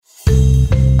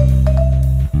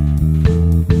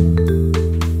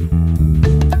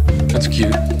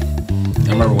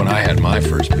my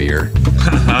first beer.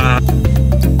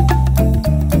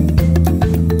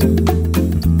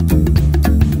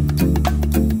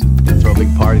 Throw a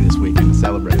big party this weekend to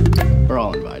celebrate. We're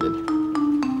all invited.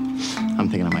 I'm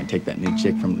thinking I might take that new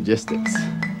chick from Logistics.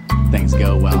 Things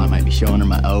go well, I might be showing her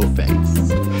my O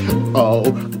face. Oh.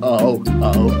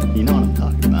 You know what I'm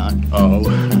talking about. Oh.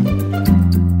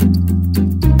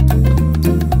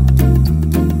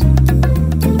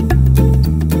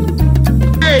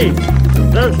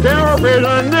 The sheriff is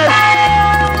on this.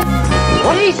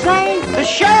 What are you saying? The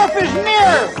sheriff is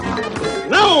near.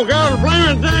 No, got a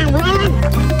flaming thing running.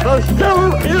 The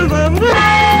sheriff is on this.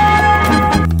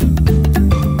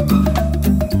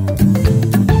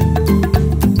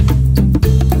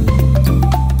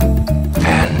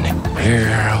 And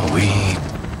here we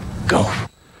go.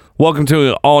 Welcome to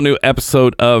an all-new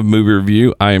episode of Movie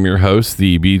Review. I am your host,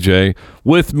 the BJ.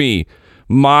 With me,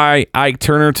 my Ike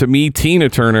Turner to me, Tina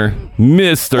Turner,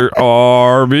 Mr.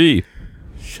 RB.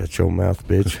 Shut your mouth,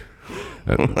 bitch.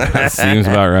 That seems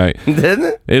about right. Didn't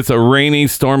it? It's a rainy,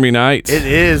 stormy night. It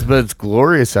is, but it's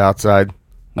glorious outside.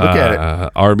 Look at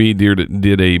it. RB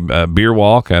did a beer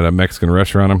walk at a Mexican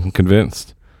restaurant, I'm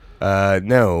convinced.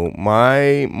 No,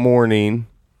 my morning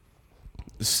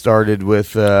started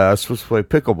with I was supposed to play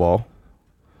pickleball,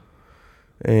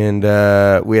 and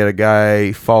we had a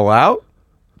guy fall out.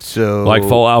 So Like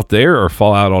fall out there or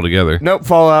fall out altogether? Nope,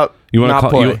 fall out. You want not to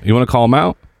play. you want to call him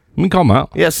out? We can call him out.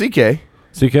 Yeah, CK.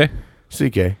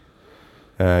 CK?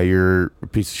 You're a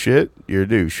piece of shit. You're a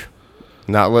douche.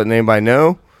 Not letting anybody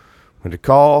know when to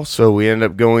call. So we end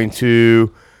up going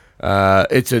to.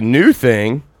 It's a new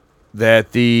thing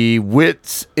that the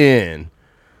Wits Inn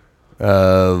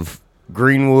of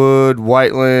Greenwood,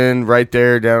 Whiteland, right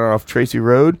there down off Tracy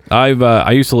Road.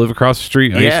 I used to live across the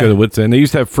street. I used to go to the Wits End. They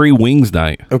used to have free wings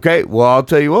night. Okay, well, I'll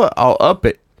tell you what. I'll up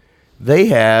it. They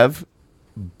have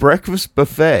breakfast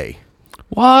buffet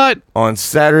What? on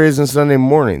Saturdays and Sunday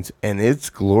mornings, and it's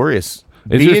glorious.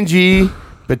 It's B&G,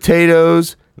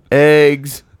 potatoes,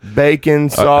 eggs, bacon,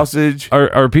 sausage.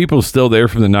 Are people still there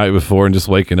from the night before and just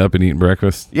waking up and eating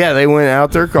breakfast? Yeah, they went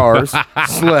out their cars,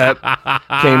 slept,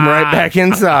 came right back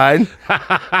inside,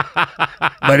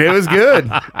 but it was good.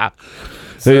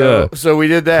 So we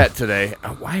did that today.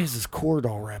 Why is this cord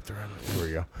all wrapped around it? There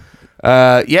we go.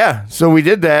 So we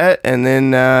did that, and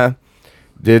then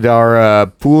did our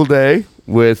pool day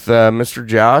with Mr.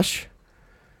 Josh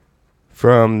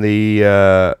from the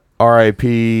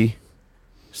RIP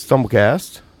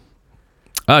Stumblecast.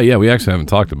 Oh, yeah, we actually haven't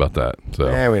talked about that. So,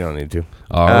 We don't need to.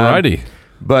 alrighty.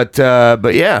 But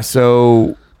yeah,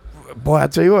 so boy, I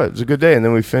tell you what, it was a good day, and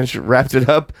then we wrapped it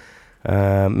up.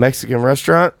 Mexican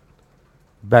restaurant.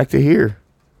 Back to here,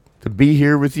 to be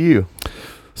here with you.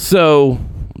 So,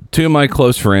 two of my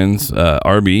close friends,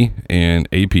 RB and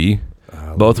AP,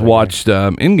 both watched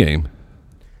Endgame.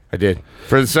 I did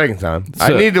for the second time. I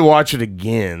So- need to watch it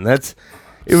again.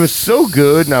 It was so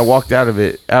good, and I walked out of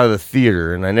the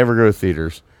theater, and I never go to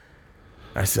theaters.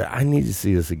 I said, I need to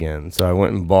see this again, so I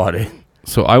went and bought it.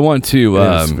 So, I want to... It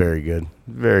was very good.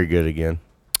 Very good again.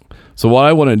 So, what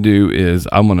I want to do is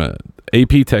I'm going to... AP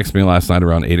texted me last night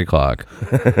around 8 o'clock.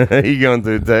 You going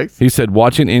through the text? He said,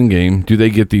 watching Endgame, do they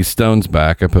get these stones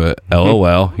back? I put,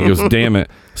 LOL. He goes, damn it.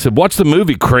 I said, watch the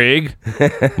movie, Craig.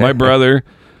 My brother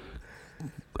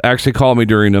actually called me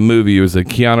during a movie. It was a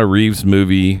Keanu Reeves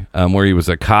movie where he was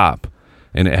a cop,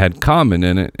 and it had Common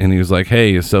in it. And he was like,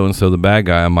 hey, is so-and-so the bad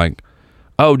guy? I'm like,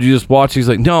 oh, did you just watch? He's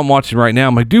like, no, I'm watching right now.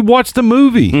 I'm like, dude, watch the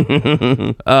movie.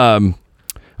 And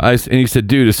he said,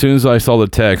 dude, as soon as I saw the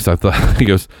text, I thought, he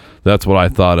goes, that's what I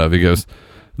thought of. He goes,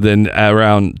 then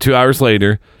around 2 hours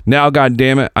later, now, God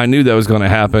damn it, I knew that was going to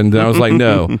happen. Then I was like,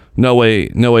 no way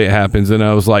it happens. And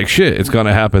I was like, shit, it's going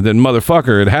to happen. Then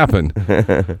motherfucker, it happened.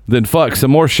 Then fuck, some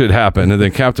more shit happened. And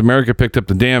then Captain America picked up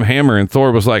the damn hammer, and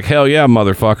Thor was like, hell yeah,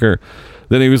 motherfucker.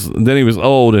 Then he was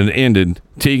old and it ended.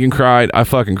 Tegan cried. I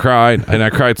fucking cried. And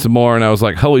I cried some more. And I was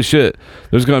like, holy shit,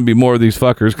 there's going to be more of these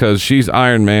fuckers because she's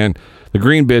Iron Man. The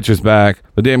green bitch is back.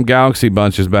 The damn Galaxy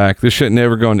bunch is back. This shit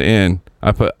never going to end.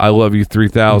 I put, I love you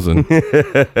 3000.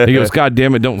 He goes, God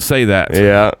damn it, don't say that.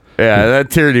 Yeah, that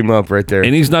teared him up right there.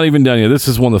 And he's not even done yet. This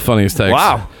is one of the funniest takes.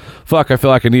 Wow. Fuck, I feel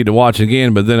like I need to watch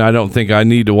again, but then I don't think I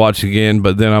need to watch again.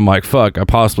 But then I'm like, fuck, I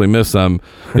possibly missed some.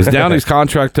 Is Downey's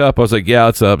contract up? I was like, yeah,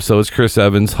 it's up. So is Chris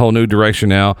Evans. Whole new direction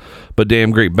now. But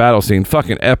damn great battle scene.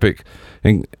 Fucking epic.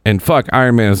 And fuck,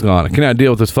 Iron Man is gone. I cannot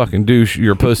deal with this fucking douche.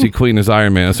 Your pussy queen is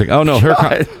Iron Man. It's like, oh no,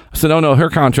 I said, oh no, her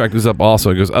contract is up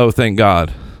also. He goes, oh, thank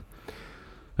God.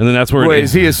 And then that's where Wait,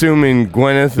 is he assuming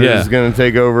Gwyneth is going to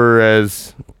take over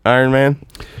as Iron Man?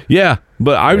 Yeah,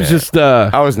 but I was just.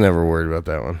 I was never worried about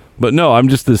that one. But no, I'm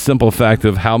just the simple fact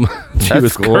of how much he That's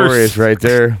was glorious cursed. right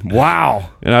there. Wow.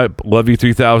 And I love you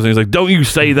 3000. He's like, don't you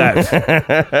say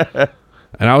that.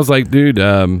 And I was like, dude,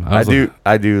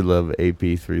 I do love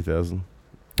AP 3000.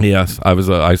 Yes,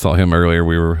 I saw him earlier.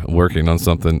 We were working on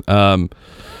something.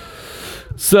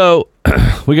 So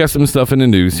we got some stuff in the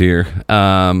news here.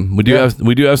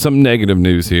 We do have some negative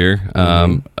news here.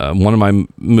 One of my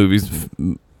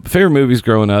favorite movies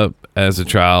growing up as a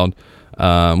child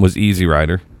was Easy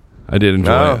Rider. I did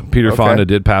enjoy it. Peter Fonda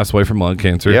did pass away from lung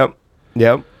cancer.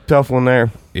 Yep. Tough one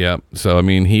there. Yep. So I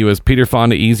mean, he was Peter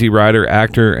Fonda, Easy Rider,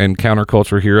 actor and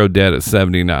counterculture hero, dead at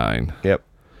 79. Yep.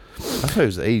 I thought it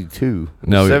was 82.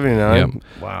 No, 79. Yep.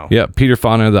 Wow. Yep. Peter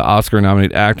Fonda, the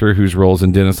Oscar-nominated actor whose roles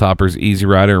in Dennis Hopper's Easy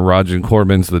Rider and Roger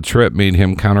Corman's The Trip made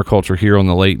him counterculture hero in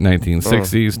the late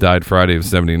 1960s. Died Friday of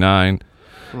 79.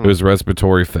 It was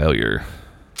respiratory failure.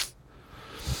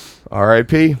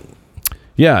 R.I.P.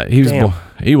 Yeah,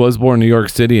 he was born in New York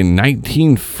City in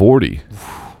 1940.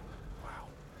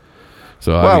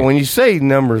 So Well, when you say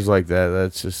numbers like that,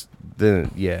 that's just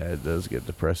then it does get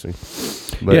depressing.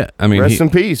 But yeah, I mean, rest in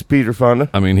peace, Peter Fonda.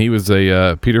 I mean, he was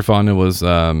Peter Fonda was. He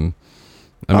was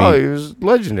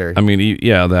legendary. I mean,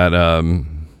 that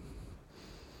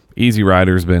Easy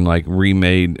Rider's been like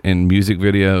remade in music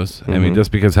videos. I mean,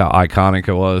 just because how iconic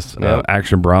it was. Yep.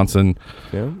 Action Bronson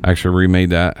actually remade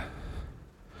that.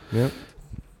 Yep.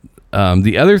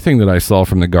 The other thing that I saw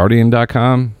from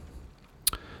theguardian.com,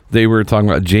 they were talking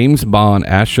about James Bond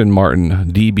Aston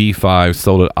Martin DB5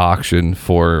 sold at auction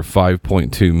for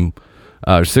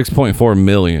 6.4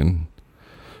 million.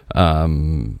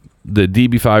 The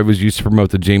DB5 was used to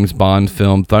promote the James Bond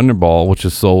film Thunderball, which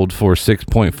is sold for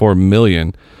 6.4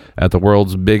 million at the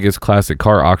world's biggest classic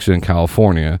car auction in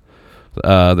California.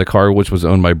 The car, which was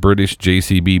owned by British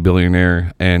JCB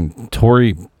billionaire and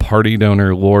Tory party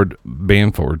donor Lord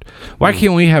Bamford. Why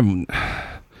can't we have?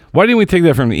 Why didn't we take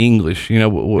that from the English? You know,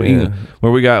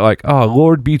 where we got like,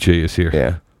 Lord BJ is here.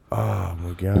 Yeah. Oh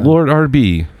my God. Lord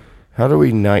RB. How do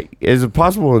we knight? Is it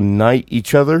possible to knight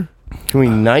each other? Can we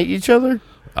knight each other?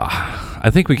 I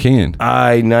think we can.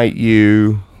 I knight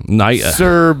you,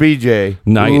 Sir BJ.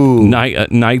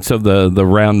 Knights of the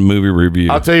round movie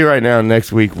review. I'll tell you right now,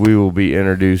 next week we will be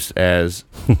introduced as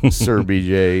Sir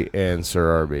BJ and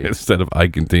Sir RB. Instead of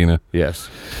Ike and Tina. Yes.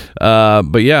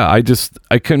 But yeah, I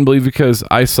couldn't believe because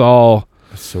I saw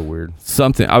That's so weird.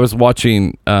 something. I was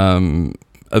watching a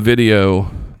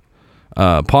video,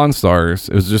 Pawn Stars.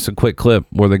 It was just a quick clip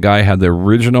where the guy had the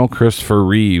original Christopher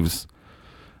Reeves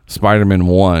Spider-Man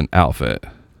 1 outfit.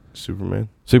 Superman.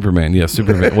 Yes,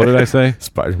 Superman. What did I say?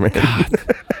 Spider-Man.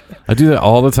 I do that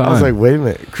all the time. I was like, wait a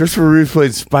minute. Christopher Reeves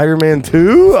played Spider-Man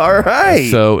 2? All right.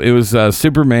 So it was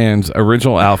Superman's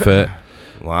original outfit.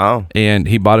 Wow. And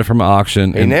he bought it from an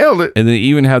auction. He nailed it. And they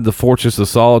even had the Fortress of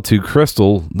Solitude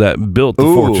crystal that built the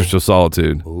Fortress of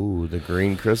Solitude. Ooh, the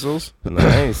green crystals?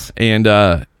 Nice.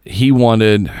 And he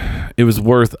wanted, it was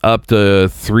worth up to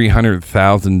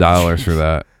 $300,000 for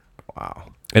that. Wow.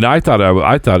 And I thought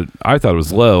it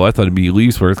was low. I thought it'd be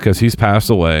least worth because he's passed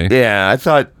away. Yeah, I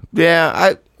thought,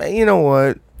 you know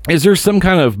what? Is there some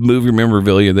kind of movie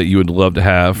memorabilia that you would love to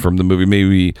have from the movie?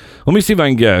 Maybe, let me see if I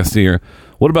can guess here.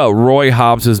 What about Roy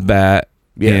Hobbs's bat?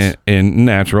 Yes. in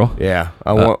Natural? Yeah,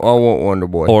 I want Wonder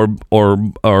Boy.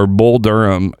 Or Bull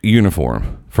Durham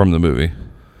uniform from the movie.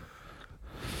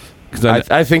 Because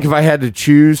I think if I had to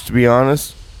choose, to be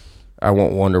honest, I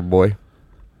want Wonder Boy.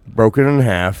 Broken in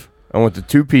half. I want the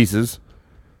two pieces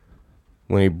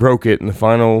when he broke it in the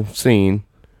final scene.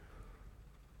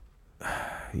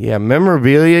 Yeah,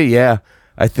 memorabilia, yeah.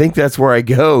 I think that's where I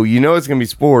go. You know it's going to be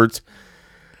sports.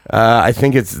 I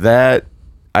think it's that.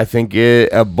 I think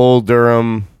a Bull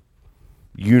Durham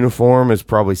uniform is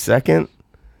probably second.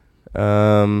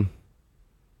 Yeah,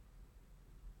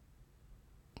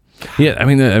 I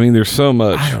mean, there's so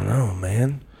much. I don't know,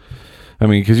 man. I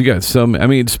mean, because you got some. I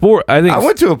mean, sport. I think I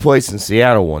went to a place in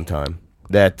Seattle one time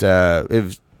that it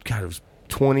was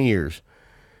 20 years.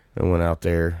 I went out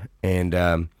there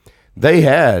and they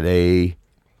had it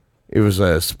was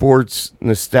a sports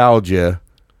nostalgia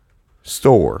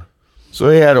store. So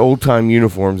they had old time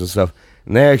uniforms and stuff,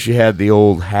 and they actually had the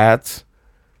old hats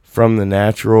from the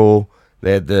Natural.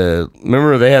 They had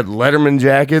remember they had Letterman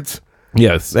jackets.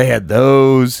 Yes, They had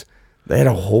those. They had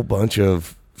a whole bunch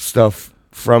of stuff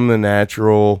from the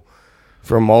Natural,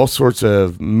 from all sorts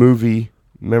of movie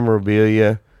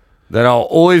memorabilia that I'll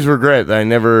always regret that I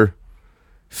never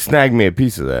snagged me a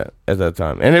piece of that at that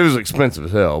time. And it was expensive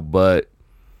as hell, but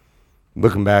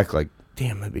looking back, like,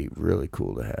 damn, that'd be really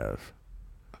cool to have.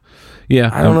 Yeah,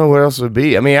 I don't know what else it would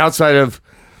be. I mean, outside of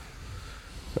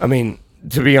I mean,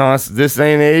 to be honest, this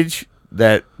day and age,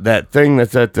 that thing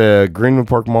that's at the Greenwood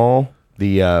Park Mall,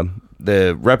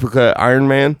 the replica Iron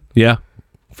Man Yeah.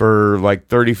 for like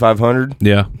 $3,500,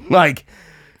 Yeah. like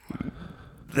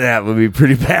that would be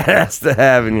pretty badass to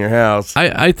have in your house.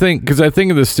 I think, because I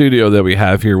think of the studio that we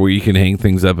have here where you can hang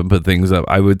things up and put things up,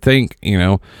 I would think,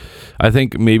 I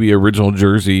think maybe original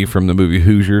jersey from the movie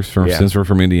Hoosiers since we're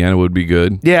from Indiana would be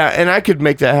good. Yeah, and I could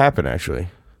make that happen actually.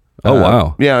 Oh,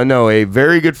 wow. Yeah, no, a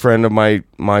very good friend of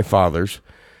my father's,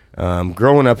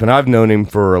 growing up, and I've known him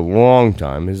for a long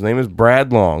time. His name is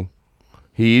Brad Long.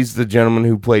 He's the gentleman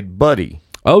who played Buddy.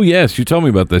 Oh, yes. You told me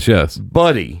about this. Yes.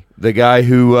 Buddy, the guy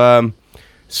who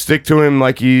stick to him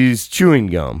like he's chewing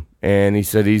gum, and he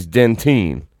said he's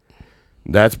Dentyne.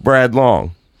 That's Brad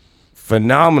Long.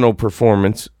 Phenomenal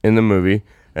performance in the movie.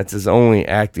 That's his only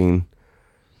acting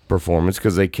performance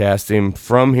because they cast him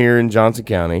from here in Johnson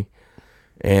County,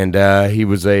 and he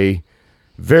was a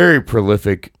very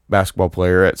prolific basketball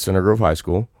player at Center Grove High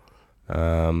School.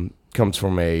 Comes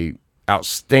from a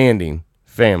outstanding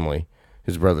family.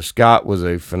 His brother Scott was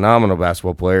a phenomenal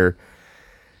basketball player.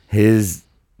 His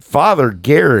father,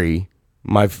 Gary,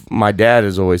 my dad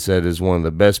has always said is one of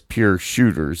the best pure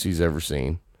shooters he's ever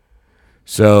seen.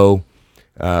 So,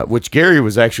 which Gary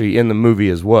was actually in the movie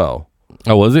as well.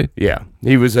 Oh, was he? Yeah.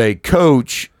 He was a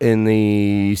coach in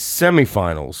the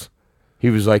semifinals. He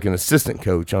was like an assistant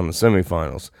coach on the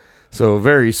semifinals. So a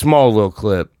very small little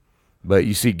clip. But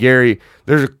you see Gary,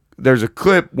 there's a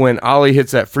clip when Ollie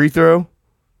hits that free throw,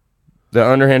 the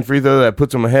underhand free throw that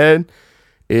puts him ahead.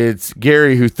 It's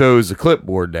Gary who throws the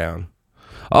clipboard down.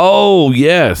 Oh,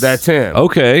 yes. That's him.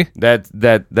 Okay.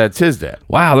 That's his dad.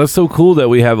 Wow, that's so cool that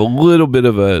we have a little bit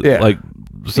of a,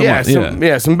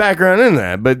 Yeah. Some background in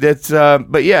that. But that's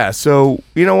but yeah, so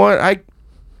you know what?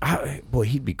 Boy,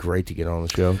 he'd be great to get on the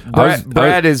show.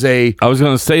 Brad is a I was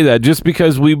going to say that just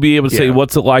because we'd be able to say, Yeah.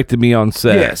 what's it like to be on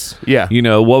set? Yes. Yeah.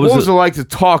 What was it it like to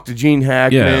talk to Gene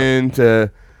Hackman,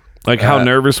 to like? How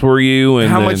nervous were you? And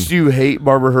how then, much do you hate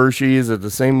Barbara Hershey? Is it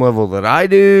the same level that I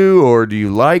do, or do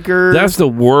you like her? That's the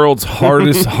world's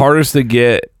hardest to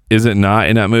get, is it not,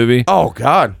 in that movie? Oh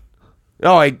God.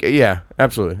 Oh, yeah,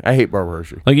 absolutely. I hate Barbara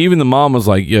Hershey. Like, even the mom was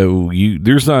like, "Yo,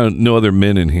 there's no other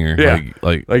men in here." Yeah.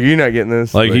 Like you're not getting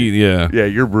this. yeah. Yeah,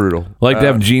 you're brutal. Like to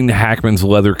have Gene Hackman's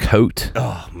leather coat.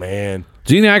 Oh man.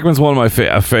 Gene Hackman's one of my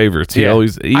favorites. He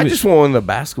always. I just want one of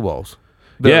the basketballs.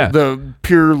 Yeah. The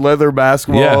pure leather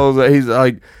basketballs. He's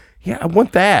like, yeah, I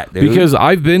want that, dude. Because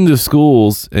I've been to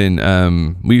schools and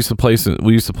we used to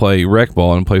play rec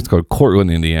ball in a place called Cortland,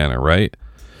 Indiana, right?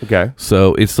 Okay.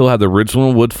 So it still had the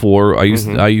original wood floor. I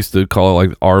used to call it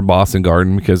like our Boston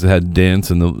Garden because it had dents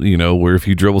and where if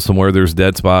you dribble somewhere there's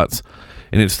dead spots,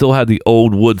 and it still had the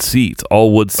old wood seats,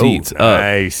 all wood seats.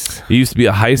 Nice. It used to be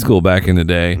a high school back in the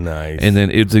day. Nice. And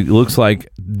then it looks like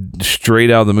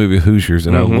straight out of the movie Hoosiers,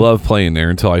 and I loved playing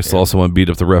there until I saw someone beat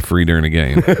up the referee during a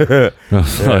game.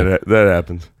 That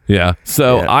happens. Yeah.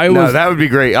 So Yeah. I was. No, that would be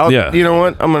great. You know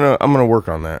what? I'm gonna work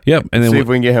on that. Yep. And then see if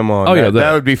we can get him on. Oh, yeah,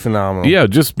 that would be phenomenal. Yeah,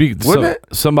 just be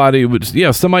somebody who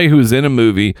was in a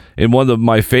movie in one of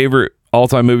my favorite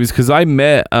all-time movies, because I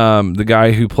met the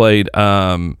guy who played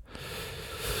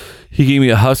he gave me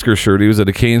a Husker shirt. He was at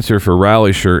a Cane Surfer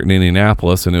rally shirt in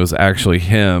Indianapolis, and it was actually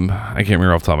him. I can't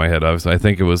remember off the top of my head. I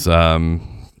think it was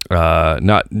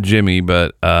not Jimmy,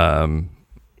 but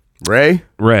Ray,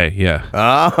 yeah.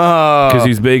 Oh, Because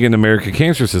he's big in American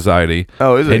Cancer Society.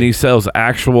 Oh, is he? And he sells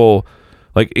actual,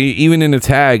 like, even in the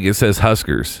tag it says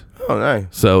Huskers. Oh, nice.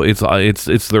 So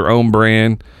it's their own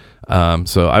brand.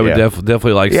 So I would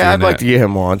definitely like. Yeah, seeing I'd like that. to get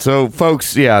him on. So,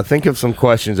 folks, think of some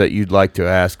questions that you'd like to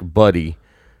ask Buddy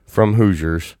from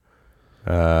Hoosiers.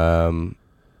 And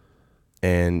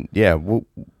yeah,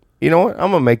 you know what?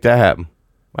 I'm gonna make that happen.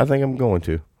 I think I'm going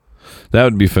to. That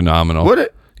would be phenomenal. Would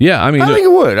it? Yeah, I mean, I think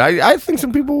it would. I think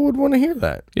some people would want to hear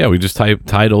that. yeah, we just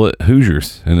title it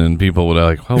Hoosiers, and then people would be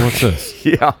like, "Oh, what's this?"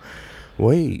 Yeah.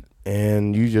 Wait,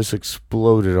 and you just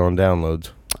exploded on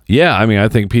downloads. Yeah, I mean, I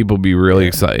think people would be really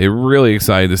excited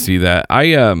to see that.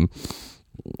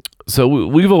 So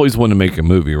we've always wanted to make a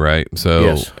movie, right? So,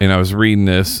 Yes. And I was reading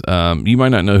this. You might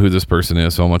not know who this person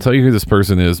is, so I'm gonna tell you who this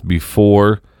person is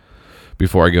before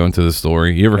I go into the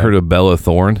story. You ever heard of Bella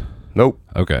Thorne? Nope.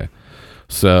 Okay,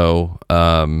 so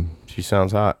She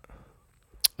sounds hot.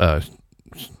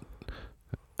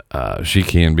 she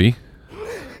can be.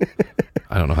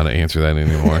 I don't know how to answer that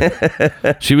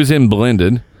anymore. She was in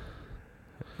Blended,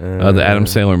 the Adam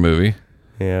Sandler movie.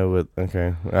 Yeah,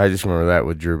 okay. I just remember that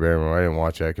with Drew Barrymore. I didn't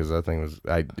watch that because that thing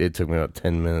it took me about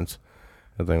 10 minutes.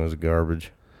 That thing was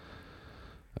garbage.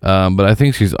 But I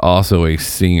think she's also a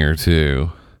singer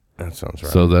too. That sounds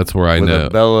right. So that's where I With know. a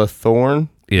Bella Thorne.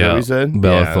 Is that Yeah, what you said?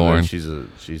 Bella Yeah, Thorne. She's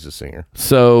a singer.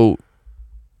 So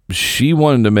she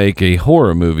wanted to make a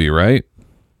horror movie, right?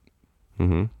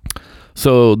 Mm-hmm.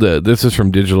 So this is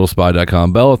from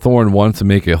digitalspy.com. Bella Thorne wants to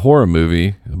make a horror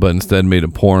movie, but instead made a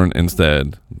porn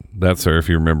instead. That's her, if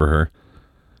you remember her.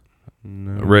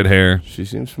 No. Red hair. She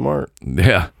seems smart.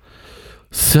 Yeah.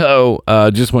 So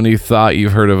just when you thought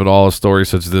you've heard of it all, a story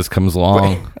such as this comes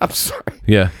along. I'm sorry.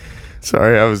 Yeah.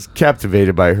 Sorry, I was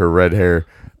captivated by her red hair.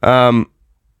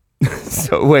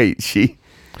 So wait, she.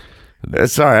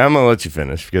 Sorry, I'm gonna let you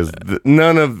finish because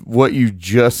none of what you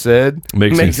just said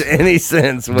makes any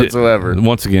sense whatsoever.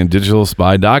 Once again,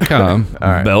 digitalspy.com. All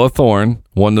right. Bella Thorne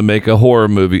wanted to make a horror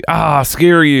movie.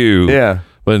 Scare you. Yeah.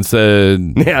 But instead,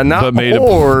 not made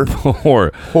horror.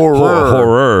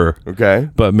 Horror. Okay.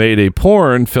 But made a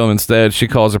porn film instead. She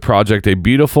calls the project a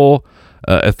beautiful,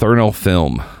 ethereal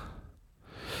film.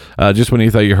 Just when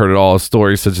you thought you heard it all, a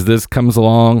story such as this comes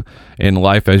along, and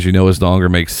life as you know is no longer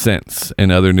makes sense. In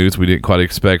other news we didn't quite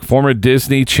expect, former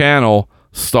Disney Channel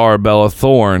star Bella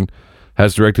Thorne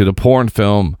has directed a porn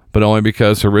film, but only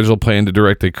because her original plan to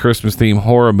direct a Christmas-themed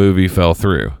horror movie fell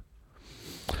through.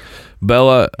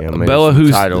 Bella,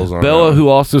 who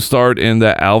also starred in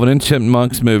the Alvin and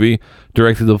Chipmunks movie,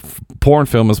 directed the porn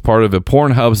film as part of a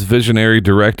Pornhub's Visionary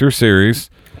Director series.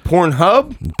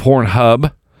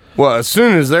 Pornhub. Well, as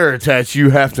soon as they're attached, you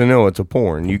have to know it's a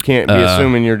porn. You can't be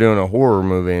assuming you're doing a horror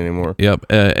movie anymore. Yep.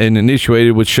 And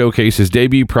initiated with showcases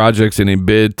debut projects in a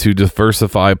bid to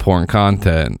diversify porn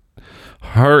content.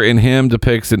 Her and Him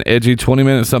depicts an edgy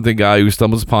 20-minute something guy who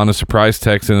stumbles upon a surprise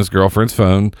text in his girlfriend's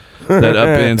phone that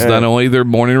upends not only their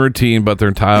morning routine but their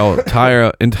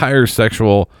entire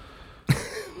sexual.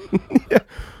 Yeah,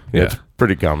 it's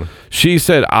pretty common. She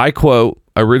said, I quote,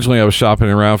 originally I was shopping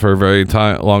around for a very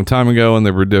long time ago and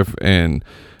they were different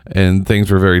and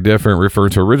things were very different,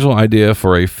 referring to original idea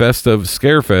for a festive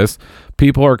scare fest.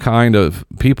 People are kind of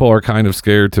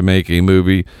scared to make a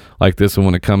movie like this one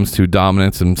when it comes to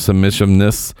dominance and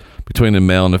submissiveness between a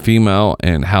male and a female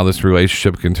and how this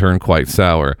relationship can turn quite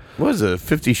sour. What is it,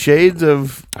 50 Shades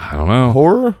of I don't know.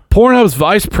 Horror? Pornhub's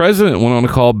vice president went on to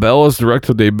call Bella's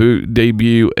directorial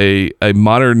debut a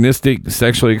modernistic,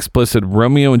 sexually explicit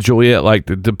Romeo and Juliet-like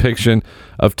depiction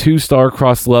of two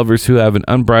star-crossed lovers who have an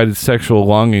unbridled sexual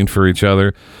longing for each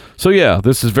other. So yeah,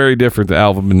 this is very different to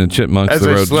Alvin and the Chipmunks. As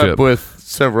I slept with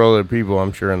several other people,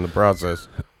 I'm sure, in the process.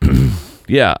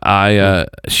 Yeah,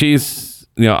 she's,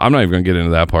 I'm not even gonna get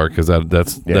into that part because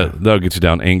that'll get you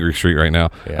down angry street right now.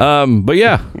 Yeah. But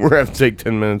yeah, we're gonna have to take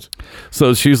 10 minutes.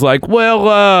 So she's like, well,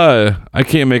 I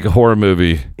can't make a horror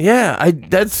movie. Yeah,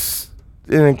 that's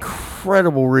an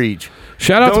incredible reach.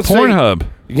 Shout out to Pornhub.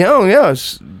 Yeah,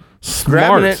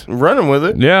 grabbing it, and running with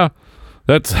it. Yeah,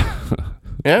 that's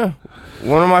yeah.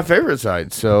 One of my favorite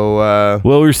sites. So,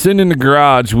 well, we were sitting in the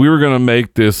garage. We were gonna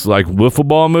make this like wiffle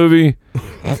ball movie.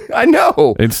 I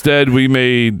know. Instead, we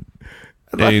made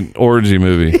an orgy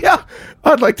movie. Yeah,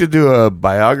 I'd like to do a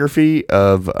biography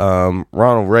of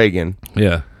Ronald Reagan.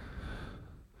 Yeah,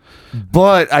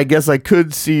 but I guess I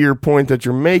could see your point that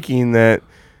you're making that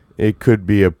it could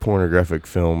be a pornographic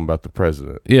film about the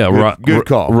president. Yeah, good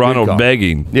call. Ronald good call.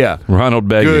 begging. Yeah, Ronald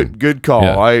begging. Good call.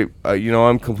 Yeah.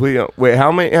 I'm completely. Wait,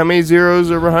 how many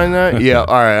zeros are behind that? Yeah,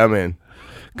 all right, I'm in.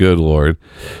 Good Lord.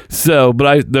 So,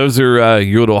 but those are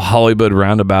your little Hollywood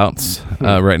roundabouts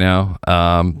right now.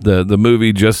 The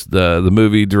movie the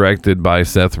movie directed by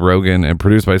Seth Rogen and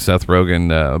produced by Seth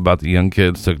Rogen about the young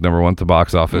kids took number 1 at the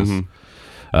box office.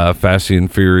 Fast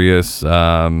and Furious,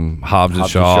 Hobbs and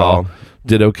Shaw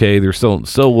did okay. They're still a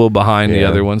little behind the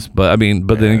other ones, but then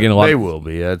again, they will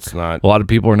be. That's not. A lot of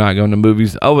people are not going to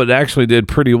movies. Oh, it actually did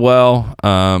pretty well.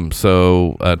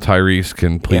 So Tyrese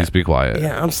can please be quiet.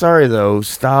 Yeah, I'm sorry though.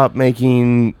 Stop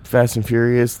making Fast and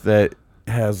Furious that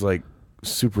has like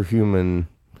superhuman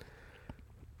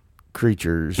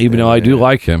creatures. Even though I do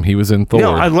like him, he was in Thor.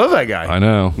 No, I love that guy. I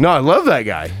know. No, I love that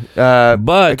guy.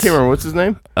 But I can't remember what's his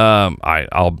name.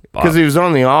 I'll because he was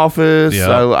on The Office.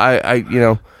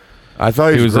 Yeah. I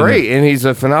thought he was great, and he's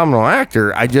a phenomenal actor.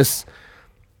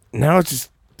 Now it's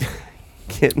just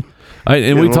getting.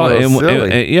 We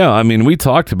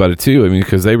talked about it too. I mean,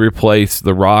 because they replaced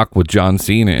The Rock with John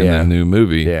Cena in that new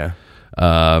movie. Yeah.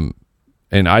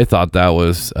 And I thought that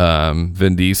was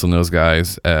Vin Diesel and those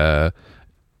guys.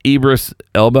 Idris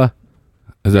Elba,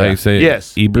 is that how you say it?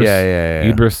 Yes. Idris. Yeah.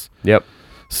 Idris. Yep.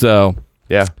 So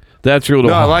yeah, that's your little.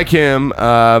 No, I like him.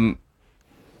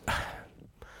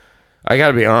 I got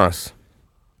to be honest.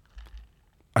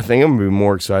 I think I'm going to be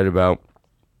more excited about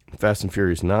Fast and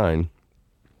Furious 9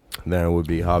 than it would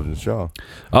be Hobbs and Shaw.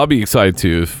 I'll be excited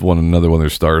too if another one of their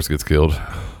stars gets killed.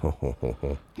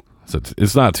 So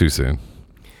it's not too soon.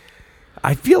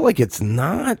 I feel like it's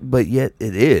not, but yet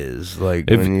it is. Like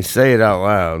when you say it out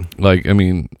loud. Like I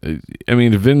mean,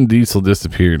 if Vin Diesel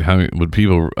disappeared, how would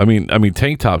people? I mean,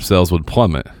 tank top sales would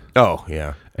plummet. Oh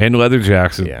yeah, and leather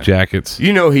jackets.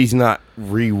 You know he's not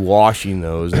rewashing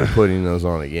those and putting those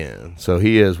on again. So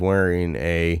he is wearing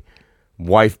a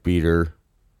wife beater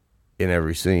in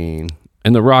every scene.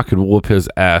 And The Rock could whoop his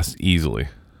ass easily.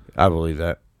 I believe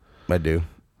that. I do.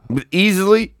 But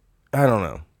easily, I don't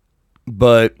know.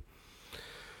 But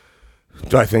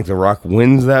do I think The Rock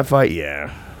wins that fight?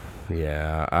 Yeah.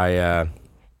 Yeah.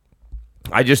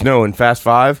 I just know in Fast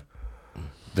 5,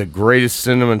 the greatest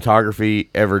cinematography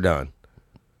ever done.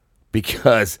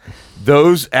 Because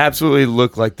those absolutely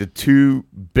look like the two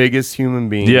biggest human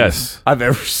beings I've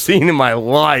ever seen in my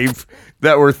life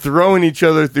that were throwing each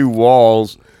other through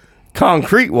walls,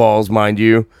 concrete walls, mind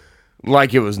you,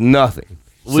 like it was nothing.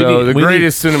 The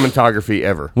greatest cinematography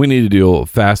ever. We need to do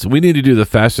the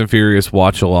Fast and Furious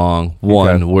watch along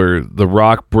one where The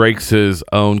Rock breaks his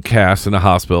own cast in the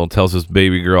hospital and tells his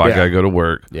baby girl, I gotta go to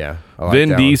work. Yeah.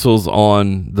 Vin Diesel's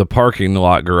on the parking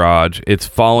lot garage. It's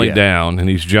falling down and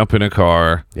he's jumping a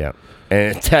car. Yeah.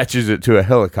 And attaches it to a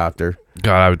helicopter.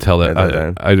 God, I would tell that.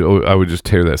 I would just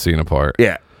tear that scene apart.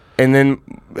 Yeah. And then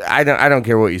I don't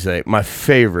care what you say. My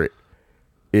favorite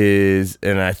is,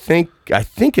 and I think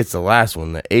it's the last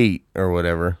one, the 8 or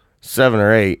whatever, 7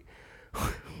 or 8,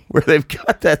 where they've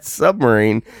got that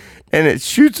submarine and it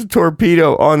shoots a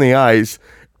torpedo on the ice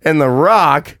and The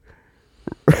Rock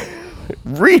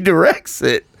redirects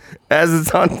it as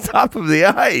it's on top of the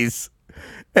ice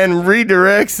and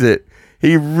redirects it.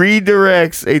 He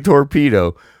redirects a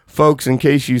torpedo. Folks, in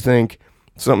case you think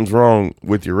something's wrong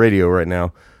with your radio right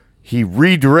now, he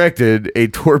redirected a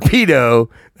torpedo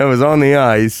that was on the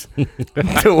ice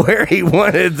to where he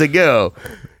wanted to go.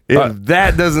 If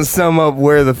that doesn't sum up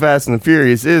where the Fast and the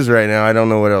Furious is right now, I don't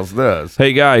know what else does.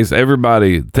 Hey, guys,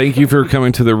 everybody, thank you for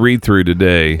coming to the read-through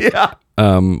today. Yeah.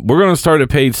 We're going to start at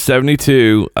page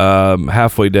 72,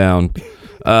 halfway down.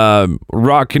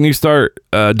 Rock, can you start?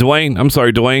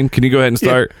 Dwayne, can you go ahead and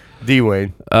start?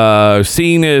 D-Wayne.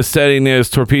 Scene is setting his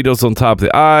torpedoes on top of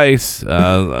the ice.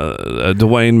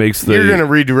 Dwayne makes the... You're going to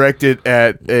redirect it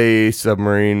at a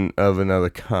submarine of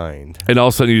another kind. And all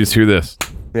of a sudden you just hear this.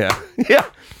 Yeah. Yeah.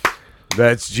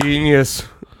 That's genius.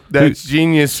 That's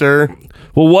genius, sir.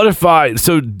 Well, what if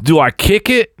do I kick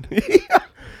it? Yeah.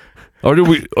 Or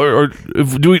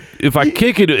if I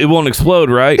kick it, it won't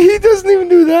explode, right? He doesn't even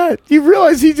do that. You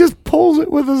realize he just pulls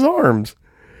it with his arms.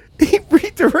 He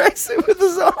redirects it with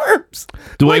his arms.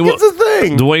 Dwayne, it's a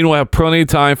thing. Dwayne will have plenty of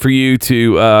time for you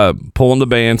to pull in the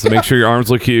bands and make sure your arms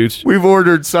look huge. We've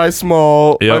ordered size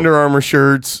small Under Armour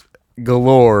shirts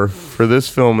galore for this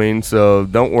filming, so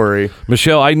don't worry.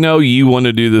 Michelle, I know you want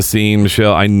to do the scene.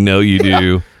 Michelle, I know you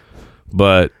do.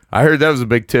 But I heard that was a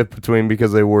big tip between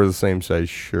because they wore the same size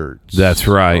shirts. That's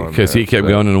right, because he kept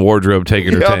going in the wardrobe,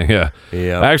 taking her tank.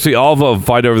 Yeah. Actually, all of them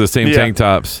fight over the same tank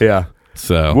tops. Yeah.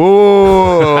 So.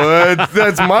 Whoa,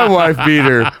 that's my wife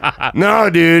beater. No,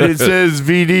 dude, it says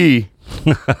VD.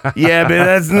 Yeah, but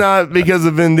that's not because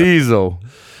of Vin Diesel.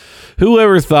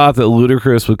 Whoever thought that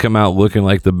Ludacris would come out looking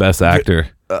like the best actor?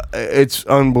 It's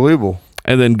unbelievable.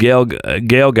 And then Gail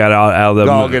got out of that.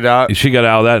 Gal got out. She got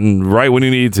out of that, and right when you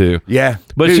need to. Yeah,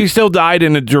 but she still died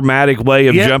in a dramatic way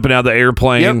of jumping out of the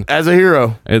airplane. Yep, as a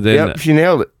hero. And then, she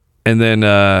nailed it. And then,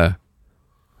 and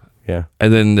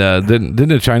then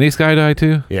didn't a Chinese guy die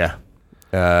too? Yeah.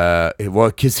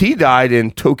 Because he died in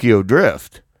Tokyo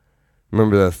Drift.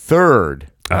 Remember the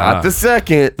third, not the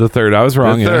second. The third. I was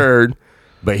wrong. The third,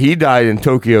 but he died in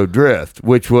Tokyo Drift,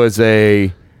 which was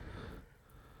a.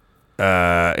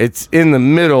 It's in the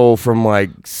middle from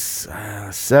like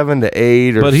 7 to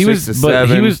 8 or 6 to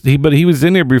 7. But he was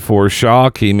in there before Shaw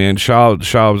came in.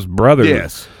 Shaw's brother.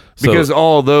 Yes, because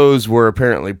all those were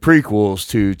apparently prequels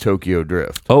to Tokyo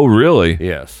Drift. Oh, really?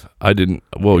 Yes. I didn't.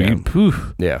 Well,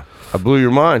 yeah, I blew your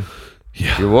mind.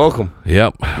 Yeah, you're welcome.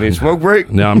 Yep. Need a smoke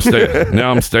break? Now I'm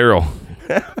sterile.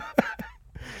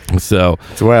 So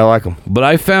that's the way I like them. But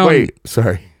I found. Wait,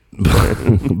 sorry.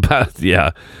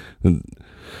 Yeah.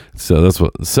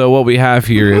 So what we have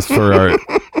here is for our.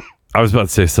 I was about to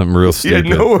say something real stupid.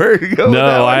 You had nowhere to go.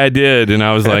 No, I did, and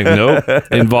I was like, nope.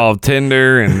 Involved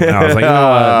Tinder, and I was like, you know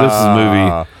what? This is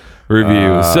movie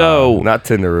review. So not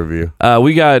Tinder review.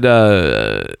 we got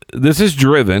this is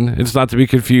Driven. It's not to be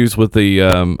confused with the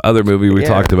other movie we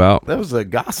talked about. That was the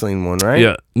Gosling one, right?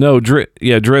 Yeah, no,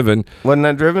 Driven. Wasn't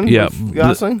that Driven? Yeah, with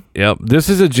Gosling. Yep. This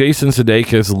is a Jason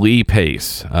Sudeikis Lee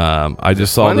Pace. I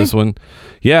just saw funny? this one.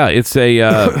 Yeah, it's a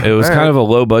it was kind of a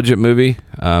low budget movie.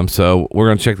 So we're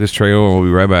gonna check this trailer and we'll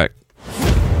be right back.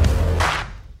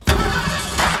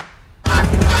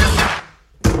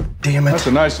 Damn it. That's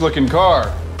a nice looking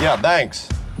car. Yeah, thanks.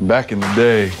 Back in the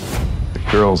day, the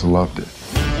girls loved it.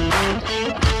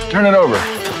 Turn it over.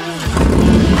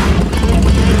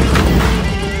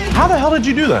 How the hell did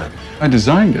you do that? I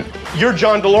designed it. You're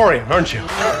John DeLorean, aren't you?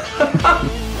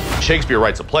 Shakespeare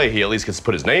writes a play, he at least gets to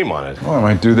put his name on it. Oh, I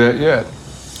might do that yet.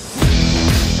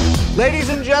 Ladies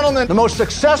and gentlemen, the most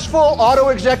successful auto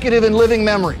executive in living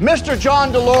memory, Mr.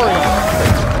 John DeLorean.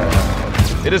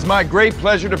 It is my great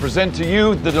pleasure to present to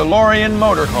you the DeLorean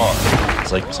motor car.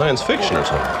 It's like science fiction or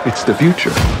something. It's the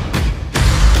future.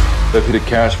 I've hit a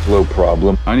cash flow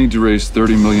problem. I need to raise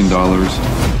 $30 million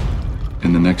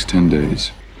in the next 10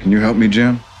 days. Can you help me,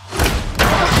 Jim?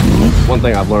 One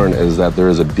thing I've learned is that there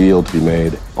is a deal to be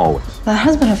made, always. That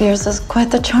husband of yours is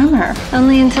quite the charmer.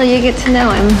 Only until you get to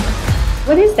know him.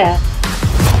 What is that?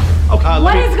 Okay,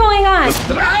 What is going on?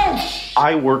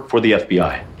 I work for the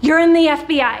FBI. You're in the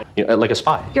FBI. You know, like a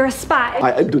spy. You're a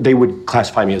spy. They would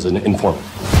classify me as an informant.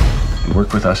 You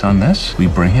work with us on this, we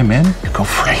bring him in, you go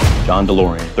free. John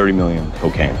DeLorean, 30 million,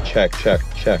 cocaine. Check.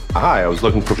 Hi, I was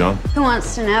looking for John. Who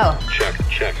wants to know? Check.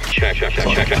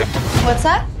 What's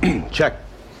that? Check.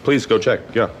 Please go check.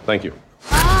 Yeah, thank you.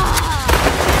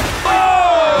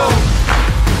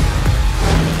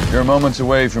 You're moments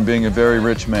away from being a very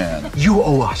rich man. You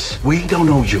owe us. We don't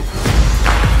owe you.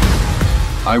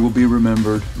 I will be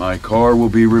remembered. My car will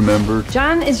be remembered.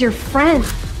 John is your friend.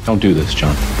 Don't do this,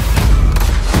 John.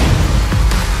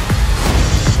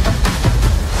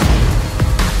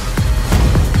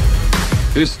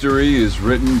 History is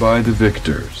written by the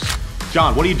victors.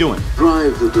 John, what are you doing?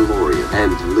 Drive the DeLorean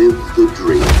and live the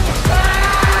dream.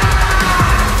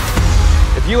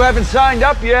 If you haven't signed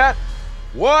up yet,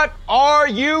 what are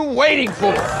you waiting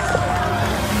for?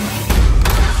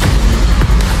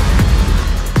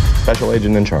 Special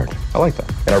agent in charge. I like that.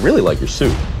 And I really like your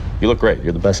suit. You look great.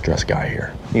 You're the best dressed guy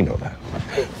here. You know that.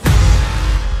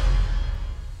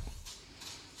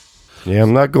 Yeah,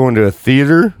 I'm not going to a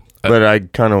theater, but I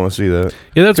kind of want to see that.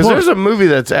 Yeah, that's because one- there's a movie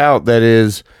that's out that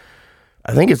is,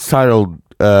 I think it's titled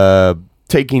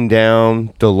 "Taking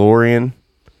Down DeLorean."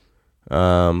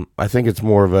 I think it's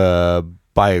more of a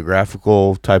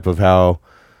biographical type of how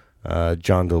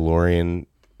John DeLorean,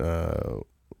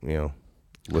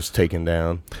 was taken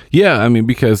down. Yeah, I mean,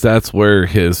 because that's where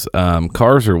his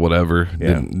cars or whatever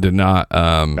did not.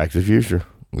 Back to the Future.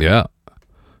 Yeah.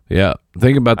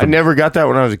 Think about the. I never got that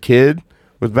when I was a kid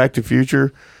with Back to the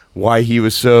Future. Why he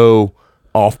was so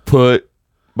off put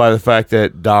by the fact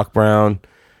that Doc Brown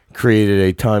created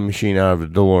a time machine out of a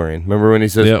DeLorean. Remember when he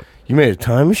says, Yep. "You made a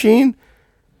time machine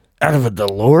out of a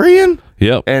DeLorean?"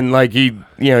 Yep. And like he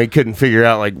couldn't figure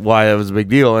out like why that was a big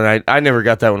deal. And I never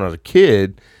got that when I was a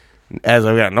kid. As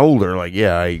I've gotten older, like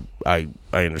I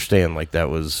understand like that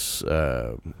was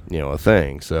a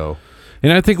thing. So.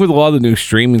 And I think with a lot of the new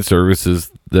streaming services,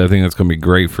 I think that's going to be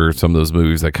great for some of those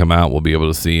movies that come out. We'll be able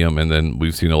to see them, and then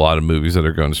we've seen a lot of movies that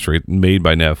are going straight made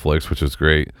by Netflix, which is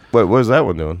great. What is that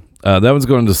one doing? That one's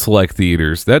going to select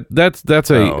theaters. That's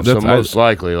most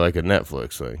likely like a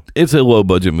Netflix thing. It's a low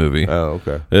budget movie. Oh,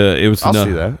 okay. It was. I'll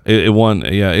see that. It won.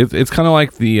 Yeah, it's kind of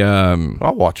like the.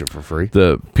 I'll watch it for free.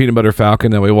 The Peanut Butter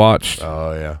Falcon that we watched.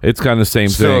 Oh yeah, it's kind of the same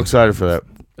Still thing. Excited for that.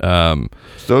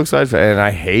 Still excited for, and I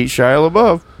hate Shia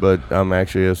LaBeouf, but I'm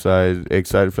actually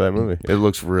excited for that movie. It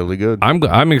looks really good.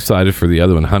 I'm excited for the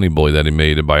other one, Honey Boy, that he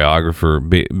made, a biographer,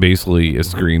 basically a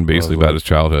screen, basically about his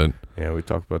childhood. Yeah, we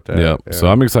talked about that. Yeah. Yeah. So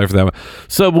I'm excited for that one.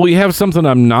 So we have something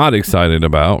I'm not excited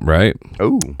about, right?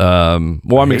 Oh.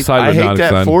 I'm excited. I hate not that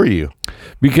excited for you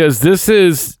because this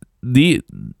is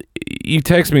you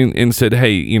text me and said,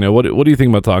 "Hey, what do you think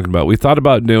about talking about?" We thought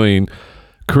about doing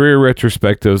career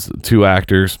retrospectives to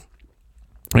actors,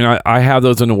 and I have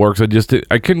those in the works.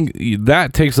 I couldn't.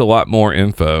 That takes a lot more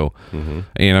info,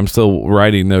 and I'm still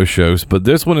writing those shows. But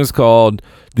this one is called.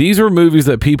 These were movies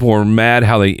that people were mad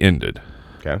how they ended.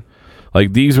 Okay.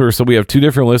 Like these were, so we have two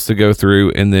different lists to go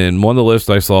through, and then one of the lists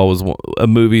I saw was a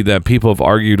movie that people have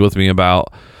argued with me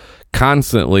about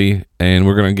constantly, and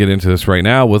we're going to get into this right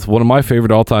now with one of my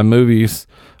favorite all-time movies,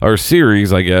 or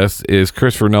series, I guess, is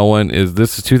Christopher Nolan.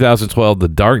 This is 2012, The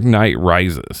Dark Knight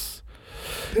Rises.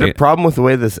 The problem with the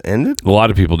way this ended? A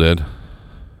lot of people did.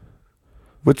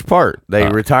 Which part? They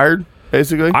retired?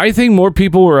 basically. I think more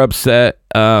people were upset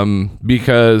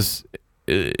because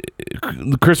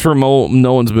Christopher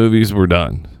Nolan's movies were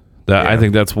done. I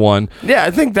think that's one. Yeah,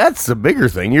 I think that's the bigger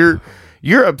thing.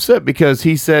 You're upset because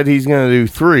he said he's going to do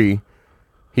 3.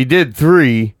 He did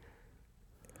 3,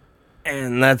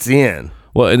 and that's the end.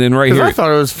 Well, and then right here, I thought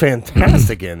it was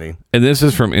fantastic ending. And this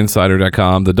is from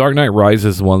Insider.com. The Dark Knight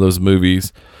Rises is one of those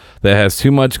movies that has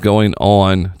too much going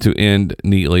on to end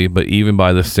neatly, but even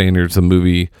by the standards, the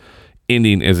movie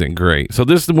ending isn't great. So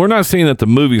we're not saying that the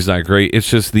movie's not great. It's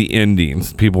just the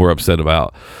endings people were upset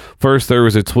about. First, there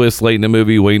was a twist late in the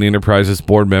movie. Wayne Enterprises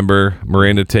board member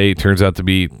Miranda Tate turns out to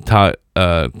be Talia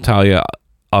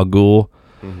al Ghul,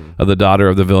 the daughter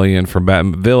of the villain from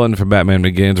Batman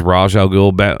Begins, Ra's al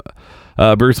Ghul.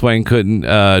 Bruce Wayne couldn't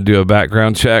do a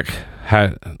background check.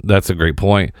 That's a great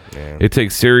point. Yeah. It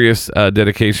takes serious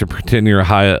dedication pretending you're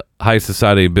a high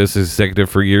society business executive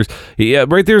for years. Yeah,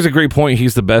 right there's a great point.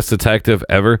 He's the best detective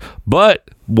ever. But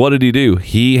what did he do?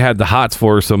 He had the hots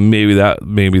for her, so maybe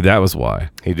that was why.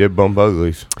 He did bump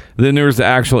uglies. Then there was the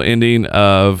actual ending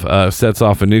of sets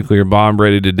off a nuclear bomb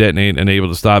ready to detonate and able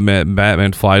to stop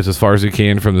Batman flies as far as he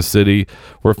can from the city,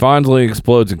 where finally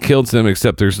explodes and kills him,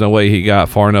 except there's no way he got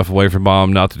far enough away from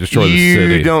bomb not to destroy the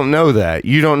city. You don't know that.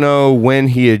 You don't know when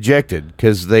he ejected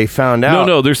because they found out.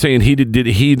 No, they're saying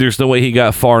there's no way he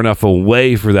got far enough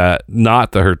away for that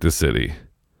not to hurt the city.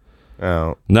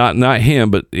 Oh, not him,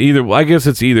 but I guess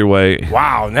it's either way.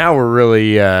 Wow, now we're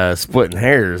really splitting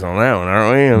hairs on that one,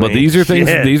 aren't we? But these are things.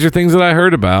 These are things that I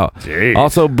heard about. Jeez.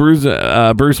 Also, Bruce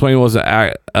Wayne wasn't.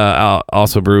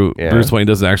 Bruce Wayne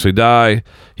doesn't actually die.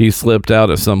 He slipped out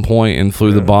at some point and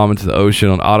flew the bomb into the ocean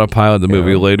on autopilot. The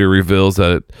movie later reveals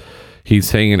that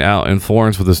he's hanging out in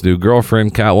Florence with his new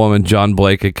girlfriend, Catwoman. John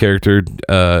Blake, a character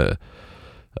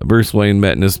Bruce Wayne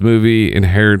met in this movie,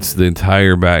 inherits the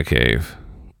entire Batcave.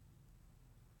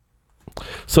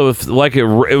 So if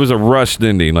it was a rushed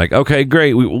ending, like, okay,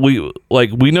 great, we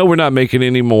know we're not making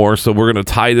any more, so we're gonna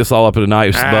tie this all up in a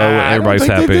nice bow and everybody's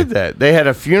happy. They did that. They had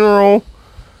a funeral.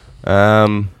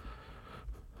 No,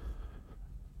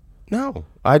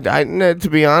 I to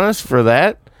be honest, for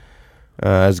that,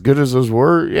 as good as those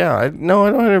were, I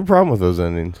don't have a problem with those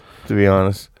endings. To be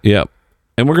honest, yep.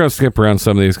 And we're gonna skip around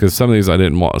some of these because some of these I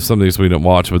didn't watch, some of these we didn't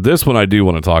watch, but this one I do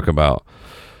want to talk about.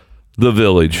 The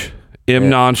Village.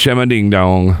 Non Shema Ding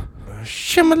Dong.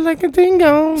 Shema like a ding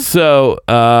dong. So,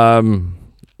 most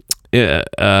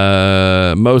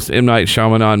M. Night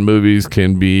Shyamalan movies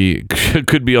could be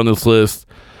on this list.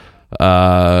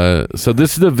 So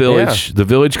this is The Village. Yeah. The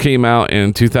Village came out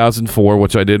in 2004,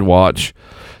 which I did watch.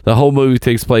 The whole movie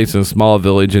takes place in a small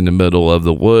village in the middle of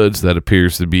the woods that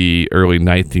appears to be early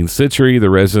 19th century. The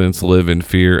residents live in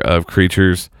fear of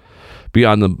creatures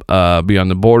beyond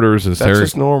the borders. And that's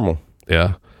just normal.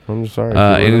 Yeah. I'm sorry.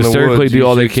 And hysterically do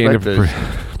all they can to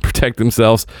protect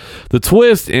themselves. The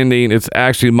twist ending, it's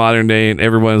actually modern day and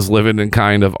everyone's living in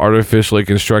kind of artificially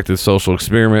constructed social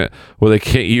experiment where they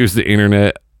can't use the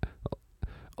internet.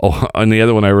 Oh, on the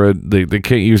other one I read, they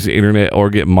can't use the internet or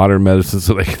get modern medicine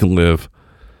so they can live.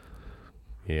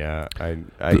 Yeah, I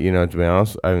to be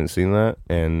honest, I haven't seen that,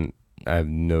 and I have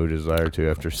no desire to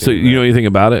after seeing. So you know anything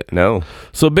about it? No.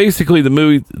 So basically, the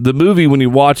movie when you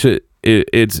watch it,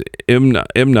 it's M.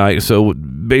 Night. So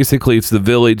basically, it's the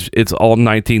village. It's all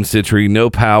 19th century. No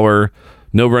power,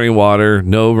 no running water,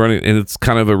 no running, and it's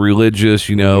kind of a religious,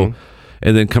 And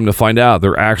then come to find out,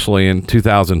 they're actually in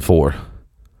 2004.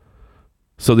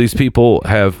 So these people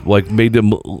have made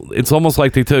them. It's almost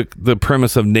like they took the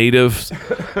premise of natives,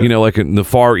 like in the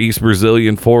far east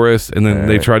Brazilian forest, and then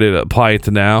they try to apply it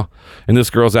to now. And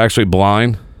this girl's actually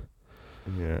blind.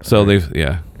 Yeah. So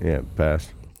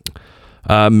passed.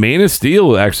 Man of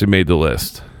Steel actually made the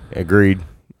list. Agreed.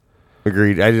 I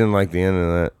didn't like the end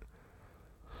of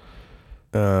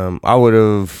that. I would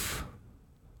have.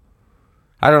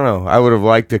 I don't know. I would have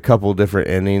liked a couple different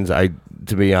endings. I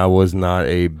was not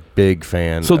a big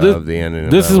fan of the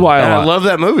ending. This is why I love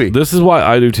that movie. This is why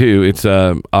I do too. It's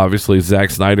obviously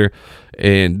Zack Snyder,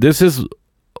 and this is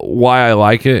why I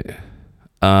like it.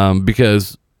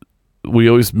 Because we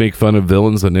always make fun of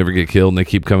villains that never get killed and they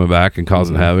keep coming back and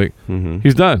causing havoc. Mm-hmm.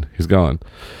 He's done. He's gone.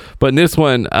 But in this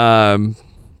one,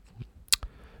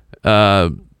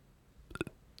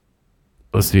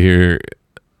 let's see here.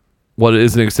 What it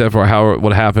isn't except for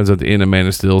what happens at the end of Man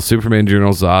of Steel. Superman,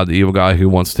 General Zod, the evil guy who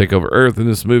wants to take over Earth in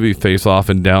this movie, face off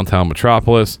in downtown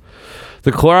Metropolis.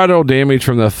 The collateral damage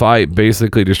from the fight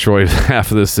basically destroyed half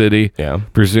of the city. Yeah.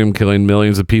 Presumed killing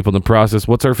millions of people in the process.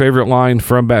 What's our favorite line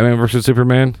from Batman vs.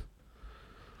 Superman?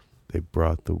 They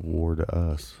brought the war to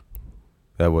us.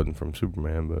 That wasn't from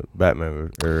Superman, but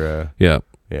Batman. Or yeah.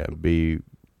 Yeah, be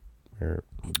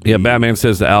Yeah, Batman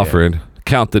says to Alfred,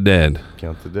 count the dead.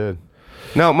 Count the dead.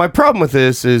 Now, my problem with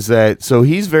this is that, so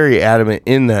he's very adamant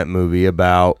in that movie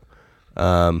about,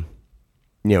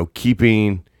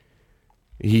 keeping,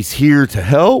 he's here to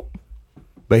help,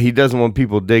 but he doesn't want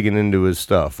people digging into his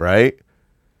stuff, right?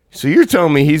 So you're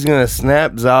telling me he's going to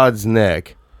snap Zod's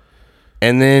neck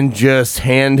and then just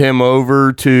hand him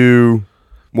over to,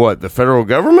 what, the federal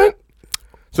government?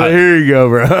 So here you go,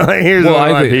 bro. Here's all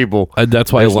my people.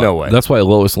 That's why. No way. That's why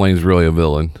Lois Lane's really a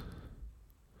villain,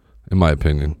 in my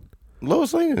opinion.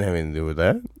 Lois Lane didn't have anything to do with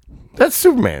that. That's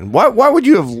Superman. Why would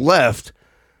you have left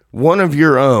one of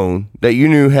your own that you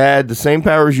knew had the same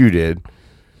powers you did?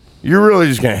 You're really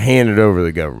just gonna hand it over to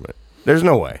the government. There's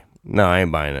no way. No, I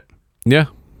ain't buying it. Yeah.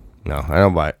 No, I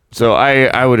don't buy it. So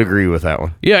I would agree with that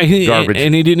one. Yeah, garbage.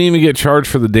 And he didn't even get charged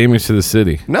for the damage to the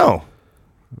city. No.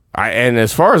 And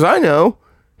as far as I know,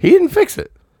 he didn't fix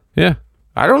it. Yeah.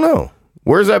 I don't know.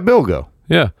 Where's that bill go?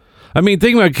 Yeah. I mean,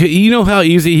 think about, how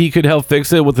easy he could help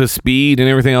fix it with the speed and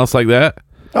everything else like that?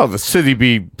 Oh, the city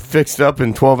be fixed up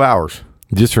in 12 hours.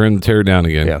 Just for him to tear it down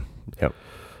again. Yeah. Yep.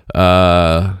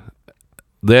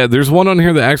 There's one on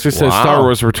here that actually says Star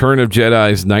Wars Return of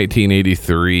Jedi's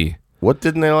 1983. What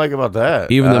didn't they like about that?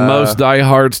 Even the most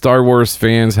diehard Star Wars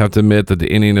fans have to admit that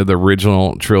the ending of the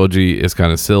original trilogy is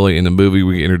kind of silly. In the movie,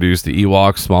 we introduce the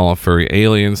Ewoks, small and furry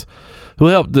aliens, who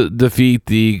helped defeat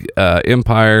the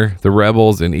Empire, the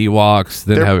Rebels, and Ewoks.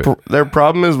 Then their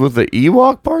problem is with the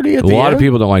Ewok party at the end? A lot of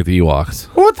people don't like the Ewoks.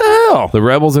 What the hell? The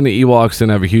Rebels and the Ewoks then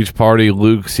have a huge party.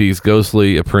 Luke sees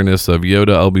ghostly apprentice of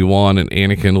Yoda, Obi-Wan, and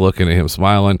Anakin looking at him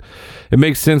smiling. It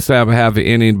makes sense to have a happy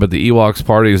ending, but the Ewoks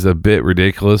party is a bit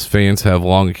ridiculous. Fans have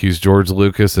long accused George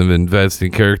Lucas of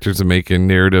investing characters and making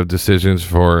narrative decisions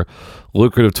for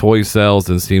lucrative toy sales,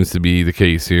 and seems to be the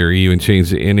case here. He even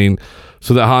changed the ending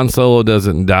so that Han Solo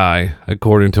doesn't die,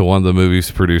 according to one of the movie's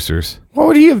producers. Why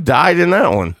would he have died in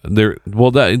that one? They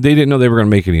didn't know they were going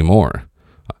to make any more.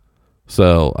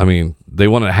 So, I mean, they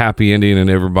wanted a happy ending and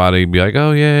everybody be like,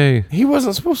 oh, yay. He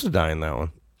wasn't supposed to die in that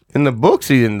one. In the books,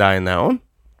 he didn't die in that one.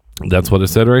 That's what it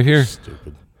said right here.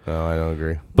 Stupid. No, I don't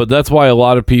agree. But that's why a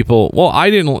lot of people... Well, the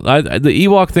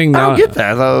Ewok thing... I don't get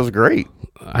that. I thought it was great.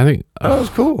 I think... that was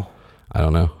cool. I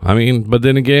don't know. I mean, but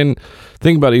then again,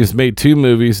 think about it. He's made 2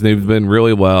 movies and they've been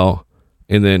really well.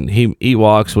 And then he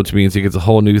Ewoks, which means he gets a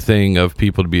whole new thing of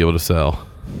people to be able to sell.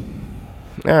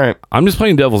 All right. I'm just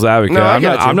playing devil's advocate. No,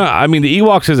 I'm not. I mean, the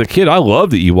Ewoks as a kid, I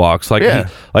love the Ewoks.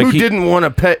 Who didn't want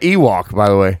a pet Ewok, by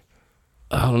the way?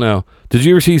 I don't know. Did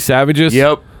you ever see Savages?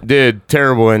 Yep, did.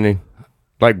 Terrible ending.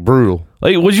 Like, brutal.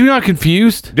 Like, was you not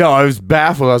confused? No, I was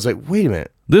baffled. I was like, wait a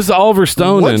minute. This is Oliver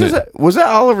Stone. Was that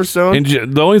Oliver Stone? And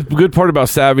the only good part about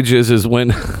Savages is when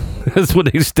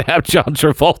they stabbed John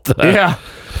Travolta.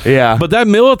 Yeah. But that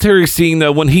military scene,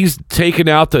 though, when he's taking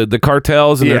out the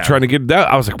cartels and they're trying to get that,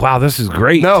 I was like, wow, this is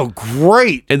great. No,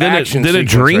 great. And then a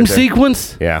dream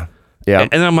sequence. Yeah.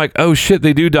 And I'm like, oh shit,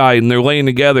 they do die, and they're laying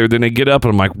together. Then they get up,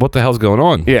 and I'm like, what the hell's going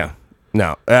on? Yeah.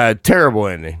 No. Terrible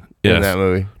ending in that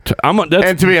movie.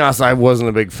 And to be honest, I wasn't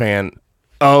a big fan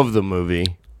of the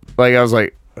movie. Like, I was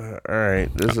like, all right,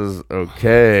 this is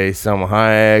okay. Selma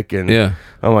Hayek, and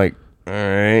I'm like, all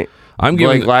right.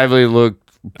 Blake Lively looked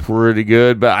pretty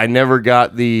good, but I never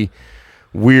got the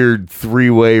weird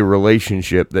 3-way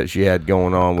relationship that she had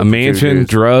going on with a mansion,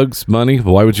 drugs, money.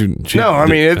 Why would you? No, I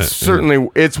mean, it's certainly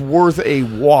it's worth a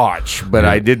watch, but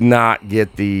I did not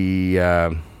get the.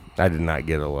 I did not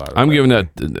get a lot of I'm giving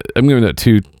that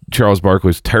to Charles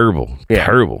Barkley's terrible.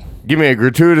 Terrible. Give me a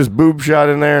gratuitous boob shot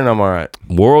in there and I'm all right.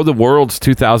 World of Worlds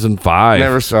 2005.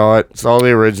 Never saw it. Saw the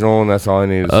original and that's all I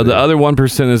needed to see. The other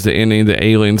 1% is the ending. The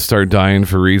aliens start dying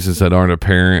for reasons that aren't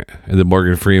apparent. And then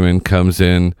Morgan Freeman comes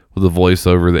in with a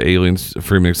voiceover. The aliens,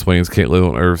 Freeman explains, can't live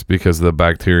on Earth because of the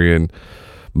bacteria and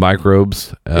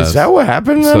microbes. Is that what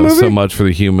happened in that movie? So much for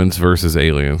the humans versus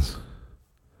aliens.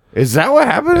 Is that what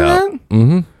happened in that?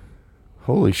 Mm-hmm.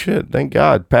 Holy shit. Thank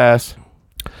God. Pass.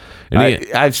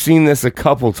 I've seen this a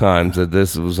couple times that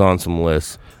this was on some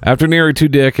lists. After nearly 2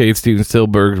 decades, Steven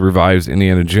Spielberg revives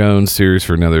Indiana Jones series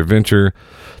for another adventure.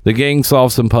 The gang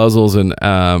solves some puzzles and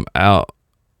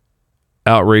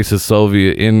outraces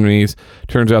Soviet enemies.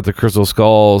 Turns out the crystal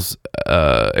skulls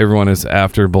everyone is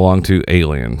after belong to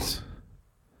aliens.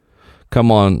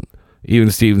 Come on. Even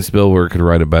Steven Spielberg could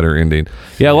write a better ending.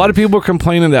 Yeah, a lot of people are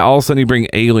complaining that all of a sudden you bring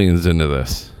aliens into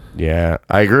this. Yeah,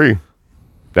 I agree.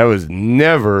 That was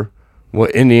never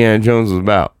what Indiana Jones was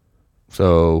about.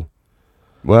 So,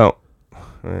 well,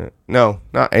 no,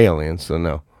 not aliens. So,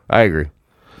 no, I agree.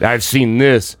 I've seen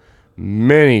this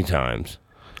many times.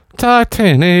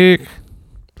 Titanic.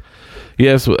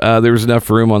 Yes, there was enough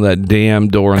room on that damn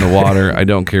door in the water. I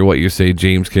don't care what you say,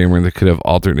 James Cameron. They could have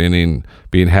altered ending,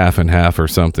 being half and half or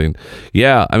something.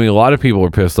 Yeah, I mean, a lot of people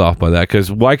were pissed off by that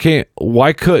because why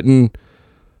couldn't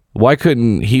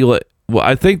he let? Well,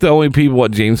 I think the only people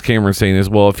what James Cameron's saying is,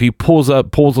 well, if he pulls on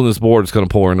this board, it's going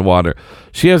to pull her in the water.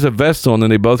 She has a vest on, then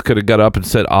they both could have got up and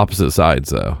sat opposite sides,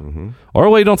 though, or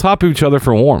laid on top of each other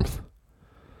for warmth.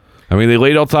 I mean, they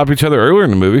laid on top of each other earlier in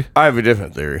the movie. I have a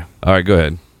different theory. All right, go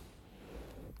ahead.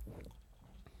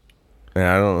 And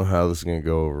I don't know how this is going to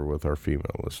go over with our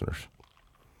female listeners.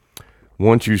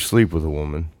 Once you sleep with a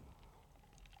woman,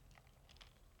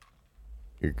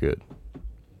 you're good.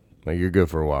 Like, you're good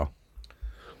for a while.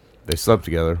 They slept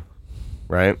together,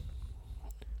 right?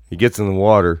 He gets in the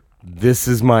water. This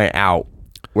is my out,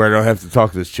 where I don't have to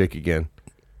talk to this chick again.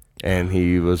 And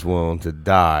he was willing to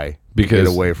die to get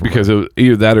away from her.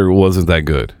 Either that or it wasn't that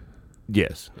good.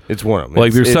 Yes, it's one of them.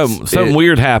 Like there's something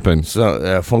weird happened.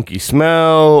 A funky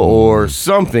smell or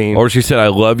something. Or she said, I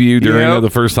love you during the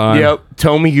first time. Yep.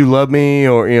 Tell me you love me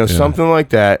or something like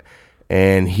that.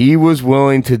 And he was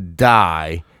willing to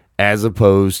die as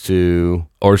opposed to...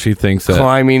 Or she thinks that...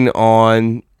 Climbing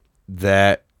on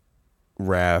that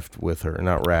raft with her.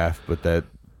 Not raft, but that...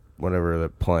 Whatever,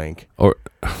 that plank. Or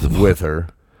with her.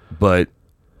 But...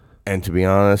 And to be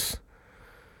honest...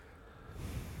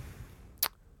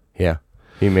 Yeah.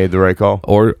 He made the right call.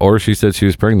 Or she said she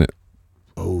was pregnant.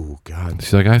 Oh, God.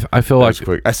 She's like, I feel like...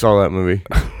 Quick. I saw that movie.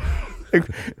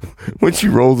 When she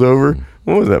rolls over...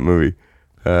 What was that movie?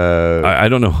 I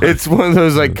don't know. It's one of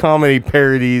those like comedy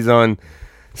parodies on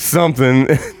something.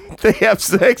 They have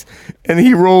sex and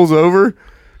he rolls over,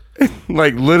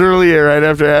 like literally right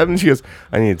after it happens. She goes,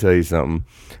 I need to tell you something.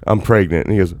 I'm pregnant.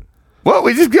 And he goes, what?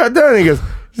 We just got done.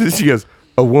 And she goes,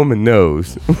 a woman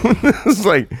knows. It's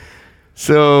like,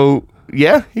 so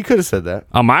yeah, he could have said that.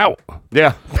 I'm out.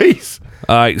 Yeah, peace.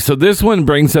 All right, so this one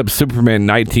brings up Superman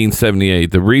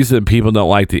 1978. The reason people don't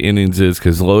like the endings is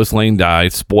because Lois Lane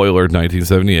died. Spoiler,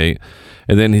 1978.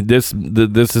 And then this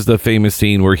is the famous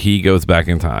scene where he goes back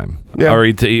in time. Yeah. Or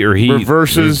he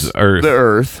reverses Earth. the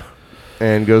Earth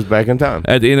and goes back in time.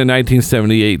 At the end of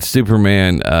 1978,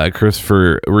 Superman,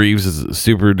 Christopher Reeves is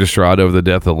super distraught over the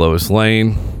death of Lois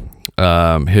Lane.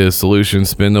 His solution,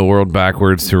 spin the world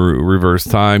backwards to reverse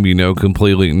time,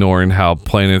 completely ignoring how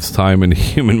planets, time, and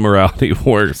human morality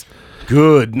works.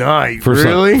 Good night.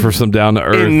 For some down to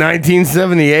earth. In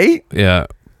 1978? Yeah.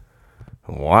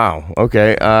 Wow.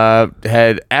 Okay.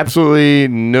 Had absolutely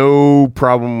no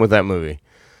problem with that movie.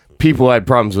 People had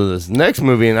problems with this next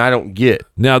movie, and I don't get.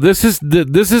 Now, this is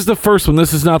the first one.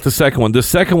 This is not the second one. The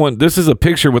second one, this is a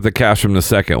picture with the cast from the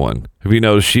second one. Have you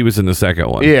noticed she was in the second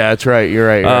one? Yeah, that's right. You're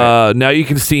right. Now You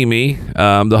Can See Me.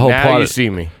 The whole now plot. You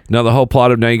See Me. Now, the whole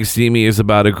plot of Now You Can See Me is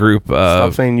about a group of...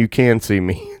 Stop saying you can see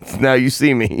me. It's Now You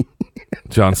See Me.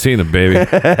 John Cena, baby.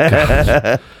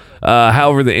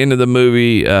 However, the end of the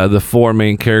movie, the four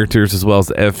main characters, as well as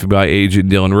the FBI agent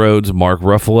Dylan Rhodes, Mark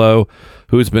Ruffalo,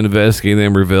 who's been investigating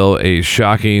them, reveal a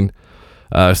shocking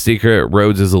secret.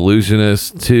 Rhodes is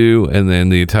illusionist too, and then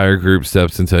the entire group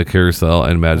steps into a carousel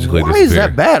and magically disappear. Why is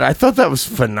that bad? I thought that was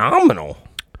phenomenal.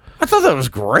 I thought that was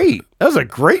great. That was a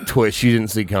great twist you didn't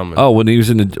see coming. Oh, when he was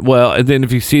in the... Well, and then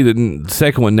if you see the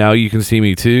second one, Now You Can See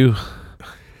Me Too.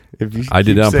 I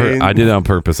did it on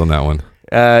purpose on that one.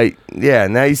 Yeah,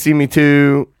 Now You See Me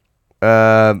Too.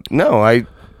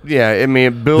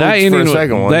 It builds for the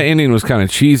second one. That ending was kind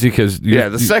of cheesy because...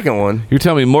 the second one. You're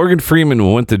telling me Morgan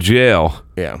Freeman went to jail.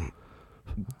 Yeah.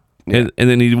 And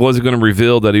then he wasn't going to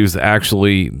reveal that he was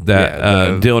actually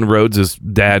Dylan Rhodes'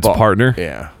 dad's partner.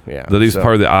 Yeah. That he was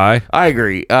part of the Eye. I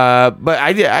agree. But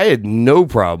I had no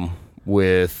problem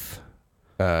with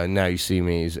Now You See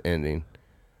Me's ending.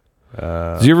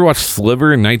 Did you ever watch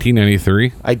Sliver in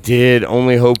 1993? I did,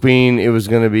 only hoping it was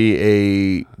going to be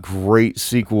a great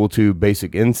sequel to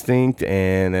Basic Instinct,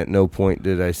 and at no point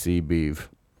did I see Beav.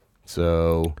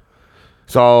 So,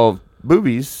 saw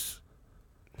boobies.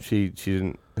 She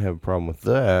didn't have a problem with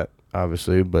that,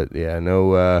 obviously, but yeah,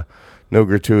 no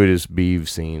gratuitous Beav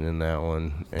scene in that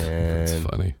one. And that's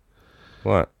funny.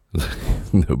 What?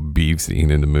 No Beav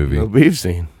scene in the movie. No Beav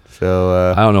scene.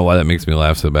 So I don't know why that makes me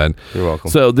laugh so bad. You're welcome.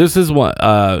 So this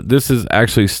is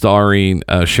actually starring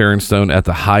Sharon Stone at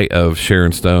the height of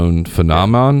Sharon Stone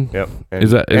phenomenon. Yep. And,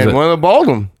 is that one of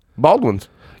the Baldwins?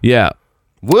 Yeah.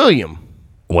 Willie.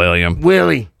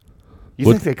 You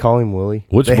think they call him Willie?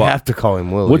 They have to call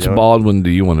him Willie. Which Baldwin do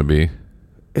you want to be?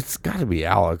 It's got to be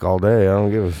Alec all day.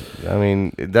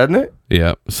 Doesn't it?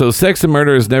 Yeah. So sex and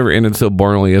murder has never ended so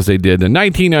boringly as they did in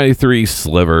 1993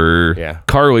 Sliver. Yeah.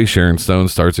 Carly Sharon Stone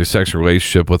starts a sexual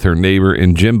relationship with her neighbor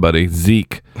and gym buddy,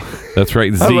 Zeke. That's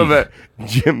right, I Zeke. love that.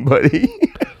 Jim Buddy.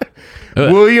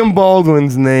 William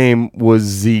Baldwin's name was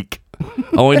Zeke.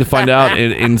 Only to find out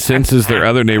it incenses their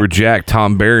other neighbor, Jack,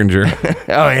 Tom Berenger.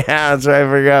 Oh, yeah, that's right. I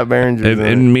forgot Berenger. In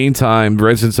the meantime,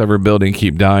 residents of her building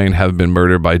keep dying, have been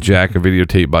murdered by Jack and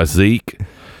videotaped by Zeke.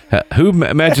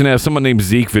 Imagine have someone named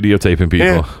Zeke videotaping people.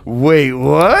 Yeah. Wait,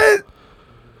 what?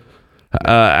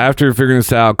 After figuring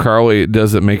this out, Carly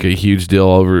doesn't make a huge deal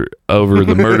over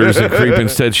the murders and creep.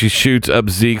 Instead, she shoots up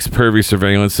Zeke's pervy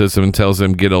surveillance system and tells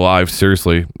him, "Get alive,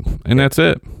 seriously." And that's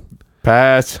it.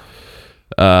 Pass.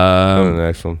 The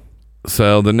next one.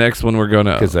 So the next one we're going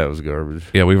to... Because that was garbage.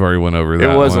 Yeah, we've already went over that.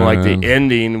 It wasn't one. like the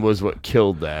ending was what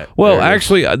killed that. Well,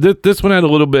 actually, this one had a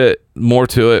little bit more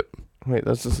to it. Wait,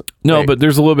 that's just... No, but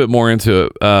there's a little bit more into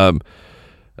it.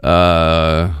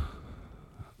 Another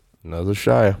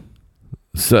Shia.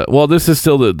 So, well, this is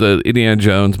still the Indiana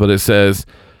Jones, but it says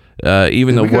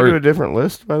even Did the we go word... to a different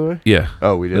list, by the way? Yeah.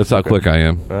 Oh, we did. That's how quick I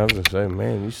am. I was going to say,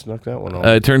 man, you snuck that one off.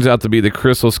 It turns out to be the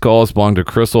crystal skulls belong to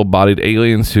crystal-bodied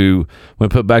aliens who, when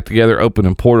put back together, open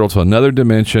a portal to another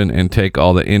dimension and take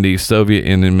all the Indy Soviet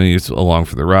enemies along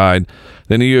for the ride.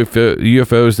 Then the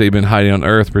UFOs they've been hiding on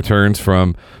Earth returns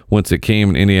from whence it came,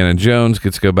 and Indiana Jones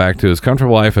gets to go back to his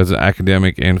comfortable life as an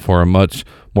academic and for a much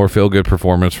more feel-good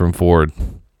performance from Ford.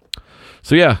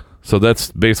 So, yeah. So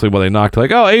that's basically what they knocked.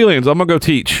 Like, oh, aliens, I'm going to go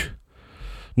teach.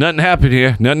 Nothing happened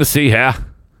here. Nothing to see,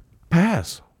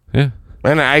 Pass. Yeah.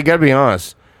 And I got to be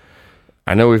honest.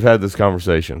 I know we've had this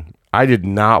conversation. I did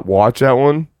not watch that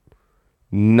one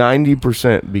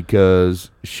 90%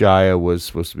 because Shia was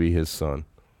supposed to be his son.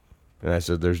 And I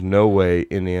said, there's no way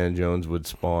Indiana Jones would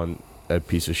spawn a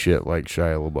piece of shit like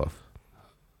Shia LaBeouf.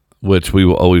 Which we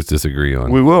will always disagree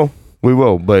on. We will.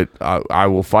 But I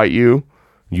will fight you.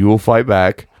 You will fight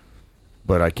back.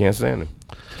 But I can't stand him.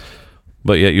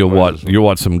 But yet you'll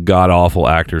watch some god awful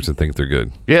actors and think they're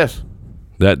good. Yes.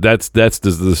 That's the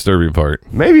disturbing part.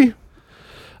 Maybe.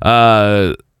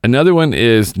 Another one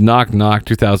is Knock Knock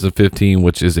 2015,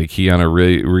 which is a Keanu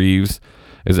Reeves.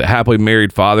 Is a happily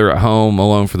married father at home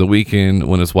alone for the weekend.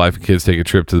 When his wife and kids take a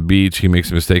trip to the beach, he makes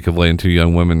a mistake of letting two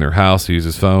young women in their house to use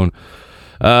his phone.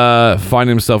 Finding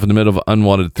himself in the middle of an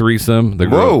unwanted threesome.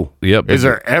 Whoa. Yep. Is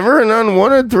there ever an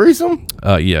unwanted threesome?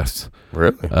 Yes.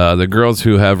 Really? The girls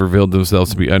who have revealed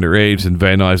themselves to be underage and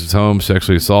vandalized his home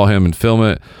sexually assault him and film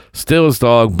it, steal his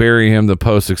dog, bury him, to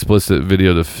post explicit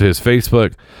video to his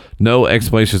Facebook. No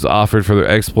explanation is offered for their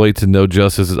exploits, and no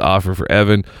justice is offered for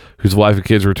Evan, whose wife and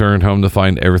kids returned home to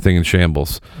find everything in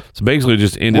shambles. So basically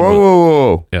just ended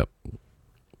Whoa. Yep.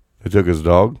 They took his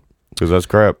dog? Because that's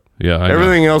crap. Yeah,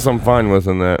 everything else I'm fine with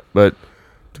in that, but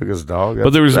took his dog?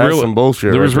 But there was some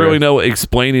bullshit. There was really no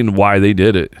explaining why they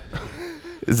did it.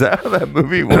 Is that how that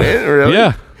movie went? Really?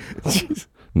 Yeah.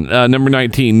 Number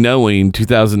 19, Knowing,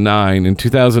 2009. In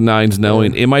 2009's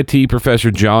Knowing, MIT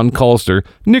professor John Colster,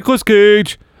 Nicolas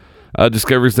Cage,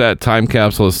 discovers that time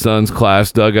capsule his son's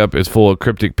class dug up is full of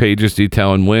cryptic pages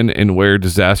detailing when and where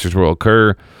disasters will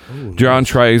occur. John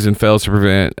tries and fails to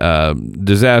prevent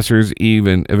disasters,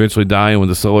 even eventually dying when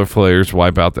the solar flares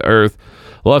wipe out the Earth.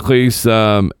 Luckily,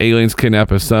 some aliens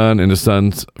kidnap his son and his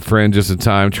son's friend just in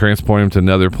time, transport him to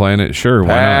another planet. Sure, why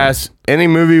Pass. not? Any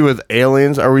movie with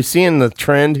aliens? Are we seeing the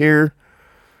trend here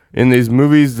in these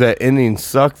movies that endings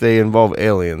suck? They involve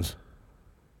aliens,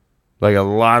 like a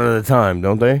lot of the time,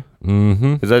 don't they?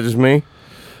 Mm-hmm. Is that just me?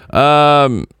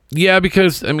 Yeah,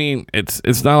 because I mean,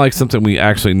 it's not like something we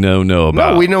actually know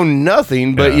about. No, we know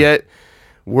nothing, but yet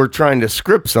we're trying to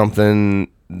script something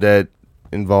that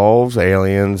involves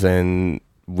aliens, and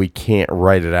we can't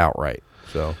write it out right.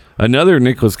 So another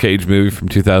Nicolas Cage movie from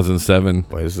 2007.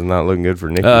 Boy, this is not looking good for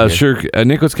Nick.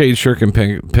 Nicolas Cage sure can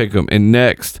pick him. And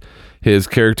next, his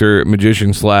character,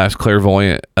 magician /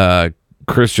 clairvoyant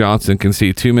Chris Johnson, can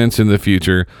see 2 minutes in the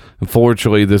future.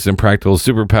 Unfortunately, this impractical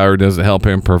superpower doesn't help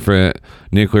him prevent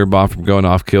nuclear bomb from going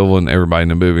off, killing everybody in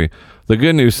the movie. The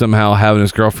good news, somehow having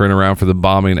his girlfriend around for the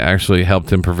bombing actually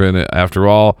helped him prevent it after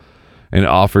all, and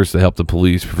offers to help the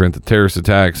police prevent the terrorist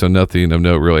attack, so nothing of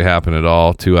note really happened at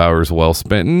all. 2 hours well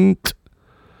spent.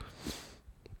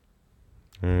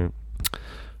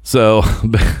 So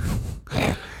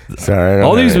sorry,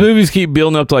 all these movies keep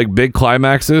building up to like big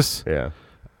climaxes. Yeah.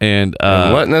 And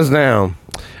letting us down.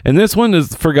 And this one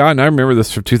is forgotten. I remember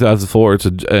this from 2004. It's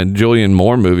a Julianne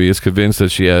Moore movie. Is convinced that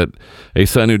she had a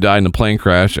son who died in a plane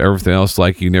crash. Everything else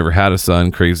like you never had a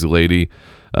son. Crazy lady.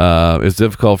 It's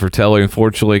difficult for Telly.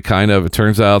 Unfortunately, kind of. It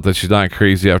turns out that she's not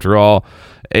crazy after all.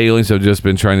 Aliens have just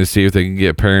been trying to see if they can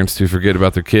get parents to forget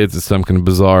about their kids. It's some kind of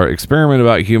bizarre experiment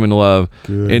about human love.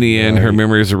 In the end, her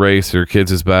memory is erased. Her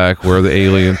kids is back. Where are the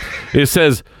aliens? It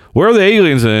says, where are the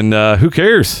aliens? And who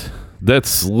cares?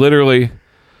 That's literally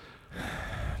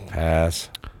Pass.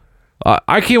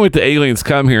 I can't wait the aliens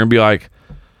come here and be like,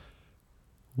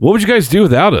 what would you guys do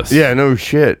without us? Yeah, no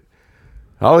shit.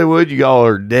 Hollywood, you all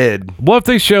are dead. What if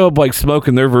they show up like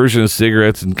smoking their version of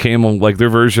cigarettes and camel, like their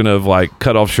version of like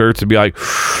cut off shirts and be like,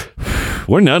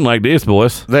 we're nothing like this,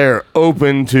 boys. They're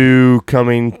open to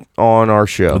coming on our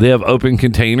show. They have open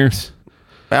containers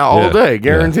All day,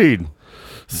 guaranteed. Yeah.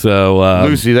 So,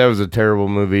 Lucy, that was a terrible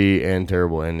movie and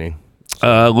terrible ending.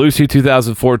 Lucy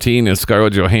 2014 and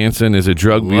Scarlett Johansson is a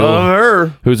drug mule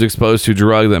who's exposed to a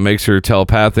drug that makes her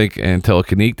telepathic and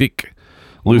telekinetic.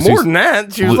 More than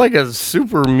that, she was like a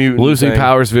super mutant. Lucy's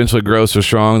powers eventually grow so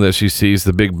strong that she sees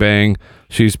the Big Bang.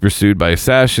 She's pursued by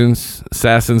assassins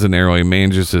and narrowly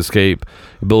manages to escape.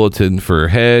 A bulletin for her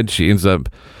head. She ends up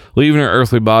leaving her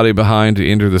earthly body behind to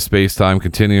enter the space-time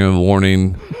continuum,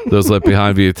 warning those left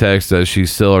behind via text that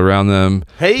she's still around them.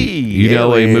 Hey, you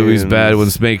know a movie's bad when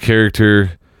its main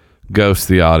character ghosts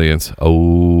the audience.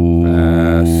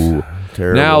 Oh,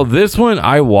 terrible. Now this one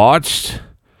I watched.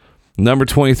 Number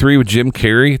 23 with Jim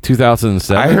Carrey,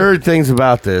 2007. I heard things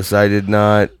about this. I did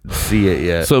not see it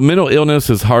yet. So mental illness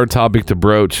is a hard topic to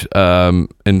broach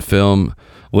in film,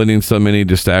 lending so many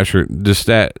disastrous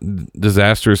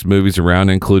movies around,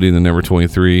 including the number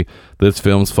 23. This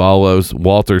film follows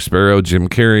Walter Sparrow, Jim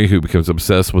Carrey, who becomes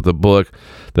obsessed with a book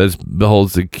that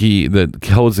holds the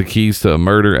keys to a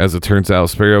murder. As it turns out,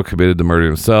 Sparrow committed the murder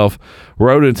himself,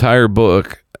 wrote an entire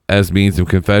book as means of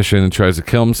confession, and tries to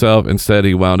kill himself. Instead,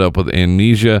 he wound up with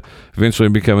amnesia, eventually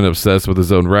becoming obsessed with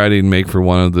his own writing, make for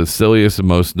one of the silliest and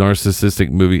most narcissistic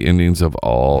movie endings of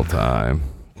all time.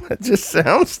 That just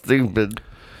sounds stupid.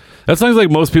 That sounds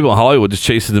like most people in Hollywood just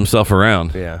chasing themselves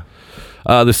around. Yeah.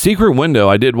 The Secret Window,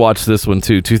 I did watch this one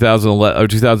too.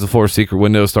 2004 Secret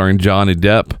Window, starring Johnny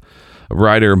Depp.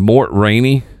 Writer Mort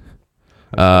Rainey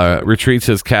retreats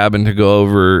his cabin to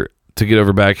get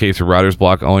over bad case of writer's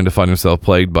block, only to find himself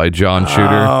plagued by John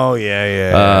Shooter. Oh,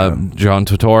 yeah. John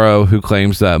Turturro, who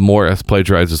claims that Mort has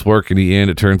plagiarized his work. In the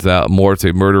end, it turns out Mort's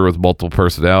a murderer with multiple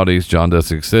personalities. John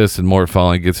doesn't exist, and Mort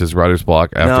finally gets his writer's block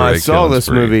after I saw this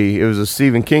movie. It was a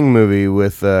Stephen King movie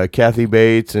with Kathy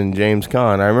Bates and James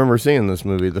Caan. I remember seeing this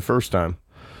movie the first time.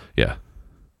 Yeah.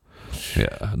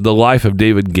 Yeah. The Life of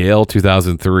David Gale,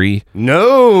 2003.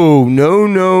 No.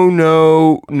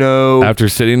 After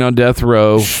sitting on death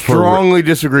row. Strongly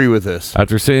disagree with this.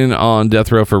 After sitting on death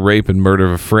row for rape and murder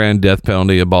of a friend, death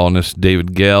penalty abolitionist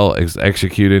David Gale is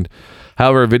executed.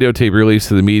 However, a videotape released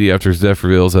to the media after his death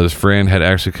reveals that his friend had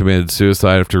actually committed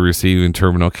suicide after receiving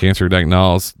terminal cancer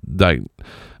diagnosis.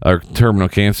 Terminal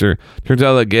cancer. Turns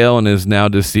out that Gale and his now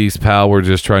deceased pal were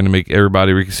just trying to make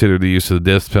everybody reconsider the use of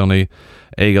the death penalty,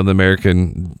 egg on the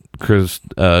American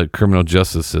criminal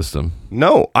justice system.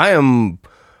 No, I am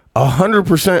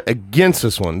 100% against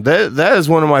this one. That is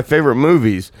one of my favorite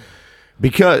movies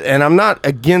and I'm not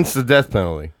against the death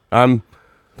penalty. I'm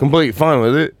completely fine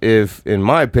with it if, in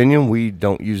my opinion, we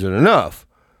don't use it enough.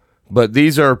 But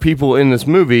these are people in this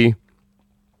movie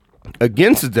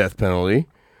against the death penalty,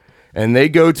 and they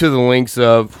go to the lengths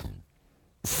of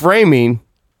framing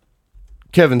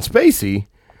Kevin Spacey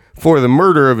for the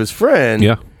murder of his friend.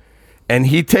 Yeah. And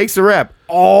he takes the rap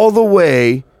all the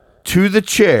way to the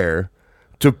chair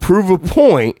to prove a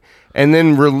point, and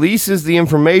then releases the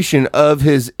information of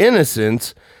his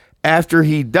innocence after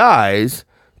he dies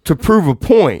to prove a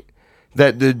point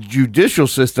that the judicial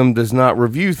system does not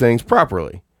review things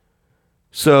properly.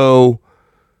 So,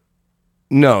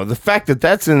 no, the fact that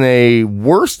that's in a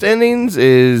worst endings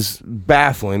is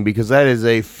baffling, because that is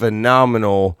a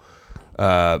phenomenal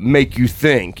make you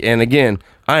think. And again,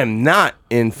 I am not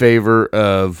in favor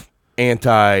of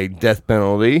anti-death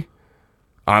penalty.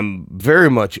 I'm very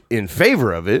much in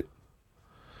favor of it,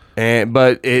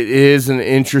 but it is an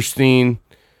interesting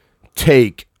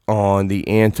take on the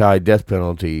anti-death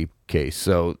penalty case.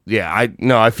 So yeah,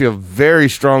 I feel very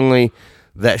strongly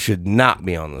that should not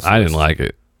be on this list. I didn't like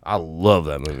it. I love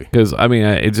that movie because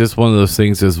it's just one of those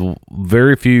things. Is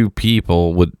very few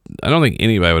people would. I don't think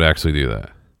anybody would actually do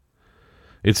that.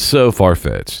 It's so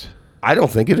far-fetched. I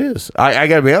don't think it is. I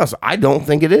gotta be honest. I don't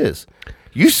think it is.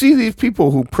 You see these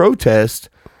people who protest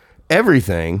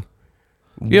everything.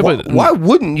 Yeah, but why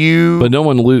wouldn't you? But no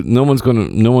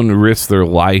one risks their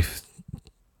life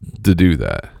to do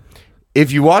that.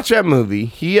 If you watch that movie,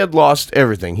 he had lost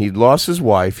everything. He'd lost his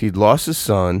wife. He'd lost his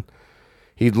son.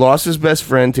 He'd lost his best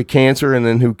friend to cancer, and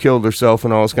then who killed herself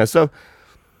and all this kind of stuff.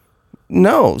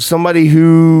 No, somebody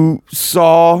who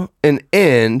saw an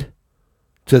end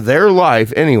to their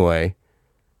life anyway.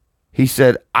 He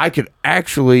said, I could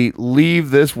actually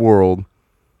leave this world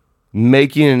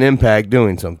making an impact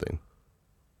doing something.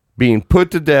 Being put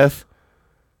to death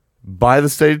by the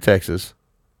state of Texas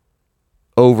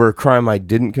over a crime I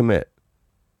didn't commit.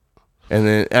 And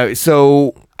then, it's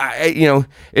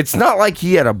not like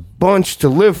he had a bunch to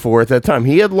live for at that time.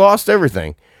 He had lost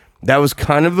everything. That was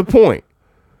kind of the point,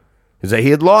 is that he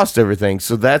had lost everything.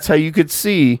 So that's how you could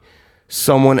see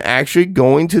someone actually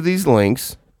going to these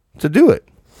lengths to do it.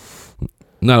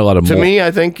 Not a lot of. To me,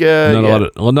 I think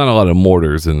not a lot of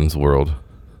mortars in this world.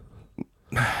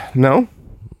 No,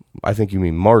 I think you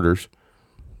mean martyrs.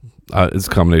 It's a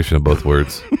combination of both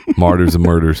words, martyrs and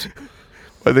murders.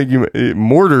 I think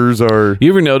mortars are.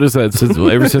 You ever notice that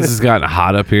ever since it's gotten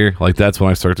hot up here, like that's when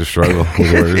I start to struggle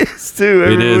with words. It's too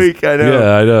every week. I know.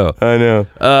 Yeah, I know.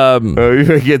 We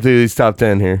gotta get through these top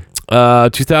 10 here.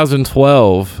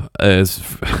 2012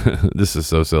 is this is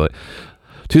so silly.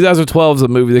 2012 is a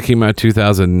movie that came out in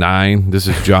 2009. This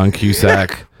is John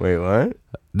Cusack. Wait, what?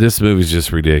 This movie's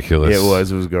just ridiculous. Yeah,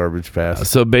 it was garbage pass.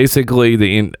 So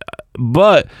basically,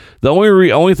 but the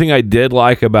only thing I did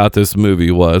like about this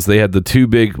movie was they had they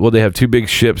have two big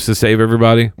ships to save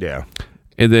everybody. Yeah.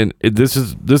 And then this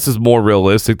is more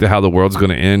realistic to how the world's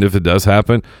going to end if it does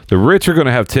happen. The rich are going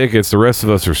to have tickets. The rest of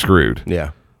us are screwed.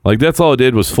 Yeah. Like that's all it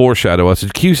did was foreshadow us.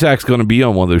 Cusack's going to be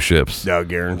on one of those ships. No,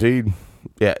 guaranteed.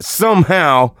 Yeah.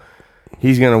 Somehow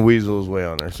he's going to weasel his way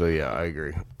on there. So yeah, I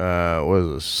agree. What is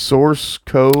this? Source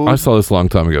Code? I saw this a long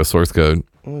time ago. Source Code.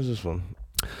 What is this one?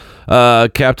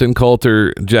 Captain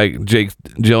Coulter, Jake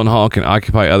Gyllenhaal can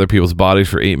occupy other people's bodies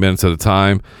for 8 minutes at a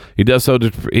time. He does so.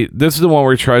 This is the one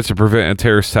where he tries to prevent a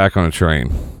terrorist attack on a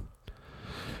train.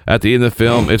 At the end of the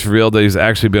film, it's revealed that he's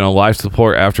actually been on life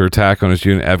support after attack on his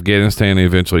unit in Afghanistan. And he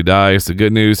eventually dies. The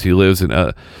good news: he lives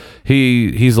in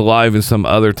he's alive in some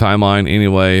other timeline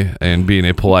anyway. And being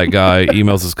a polite guy,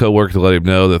 emails his coworker to let him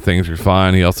know that things are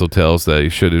fine. He also tells that he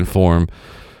should inform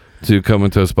to come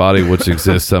into his body, which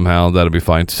exists somehow. That'll be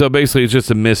fine. So basically, it's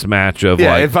just a mismatch of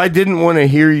if I didn't want to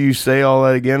hear you say all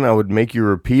that again, I would make you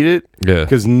repeat it. Yeah.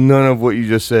 Because none of what you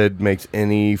just said makes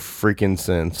any freaking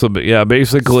sense. So, yeah,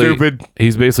 basically, stupid.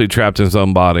 He's basically trapped in his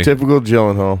own body. Typical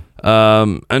Gyllenhaal.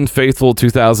 Unfaithful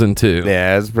 2002.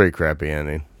 Yeah, that's a pretty crappy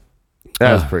ending.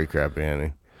 That was a pretty crappy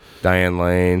ending. Diane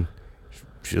Lane,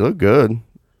 she looked good.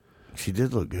 She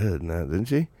did look good in that, didn't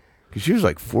she? Because she was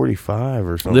like 45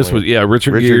 or something. This was,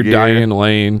 Richard Gere, Diane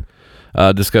Lane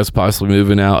discussed possibly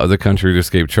moving out of the country to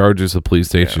escape charges. The police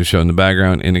station shown in the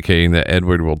background indicating that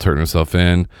Edward will turn himself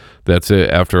in. That's it.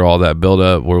 After all that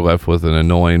buildup, we're left with an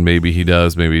annoying maybe he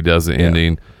does, maybe he doesn't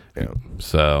ending. Yeah.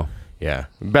 So. Yeah.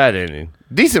 Bad ending.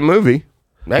 Decent movie.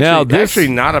 Actually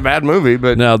not a bad movie,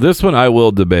 but. Now, this one I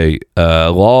will debate.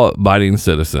 Law-abiding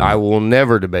citizen. I will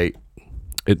never debate.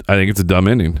 I think it's a dumb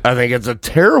ending. I think it's a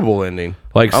terrible ending.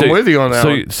 I'm with you on that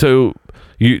one. So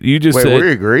you just Wait, said...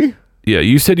 we agree? Yeah,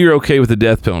 you said you're okay with the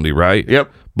death penalty, right?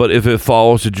 Yep. But if it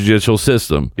follows the judicial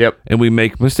system. Yep. And we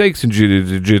make mistakes in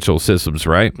judicial systems,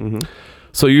 right? Mm-hmm.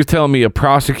 So you're telling me a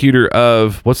prosecutor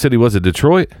of... What city was it?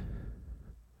 Detroit?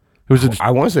 It was.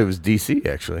 I want to say it was D.C.,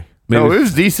 actually. Maybe no, it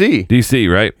was D.C. D.C.,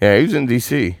 right? Yeah, he was in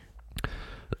D.C.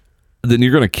 Then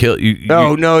you're going to kill...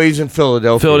 No, he's in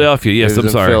Philadelphia. Philadelphia, yes, I'm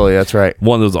sorry. Philly, that's right.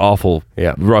 One of those awful,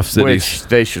 rough cities. Which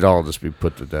they should all just be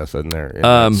put to death in there. In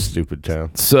that stupid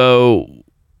town. So...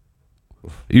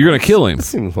 You're going to kill him. That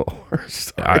seems a little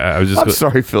worse. I'm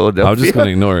sorry, Philadelphia. I was just going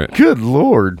to ignore it. Good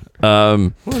Lord.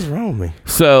 What's wrong with me?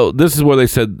 So this is where they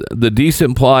said the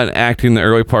decent plot and acting in the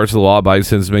early parts of the law-abiding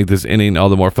citizens make this ending all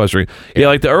the more frustrating. Yeah,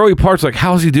 like the early parts, like,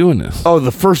 how is he doing this? Oh,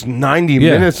 the first 90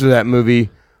 minutes of that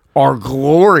movie are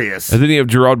glorious. And then you have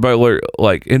Gerard Butler,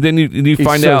 and then you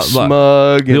find out,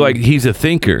 smug. You're like, he's a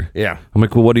thinker. Yeah. I'm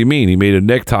like, well, what do you mean? He made a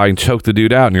necktie and choked the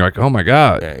dude out, and you're like, oh my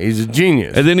god. Yeah, he's a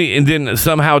genius. And then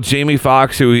somehow Jamie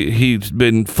Foxx, who he's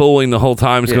been fooling the whole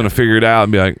time, is going to figure it out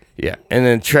and be like, yeah. And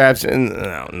then traps in.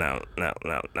 No.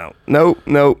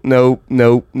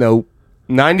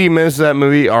 90 minutes of that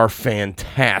movie are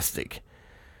fantastic,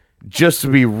 just to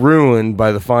be ruined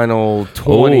by the final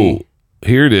 20. Oh.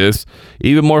 Here it is.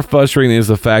 Even more frustrating is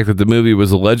the fact that the movie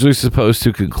was allegedly supposed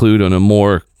to conclude on a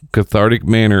more cathartic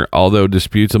manner, although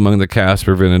disputes among the cast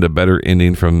prevented a better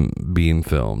ending from being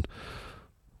filmed.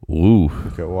 Ooh.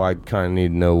 Okay, well, I kind of need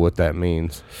to know what that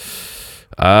means.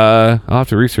 I'll have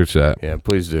to research that. Yeah,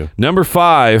 please do. Number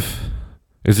 5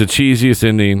 is the cheesiest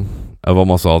ending of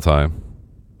almost all time.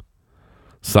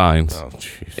 Signs. Oh,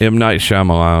 jeez. M. Night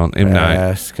Shyamalan. M.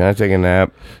 Night. Can I take a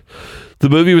nap? The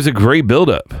movie was a great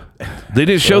buildup. They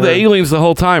didn't show the aliens the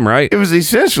whole time, right? It was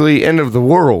essentially end of the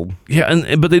world.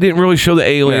 Yeah, but they didn't really show the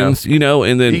aliens,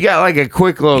 and then... You got like a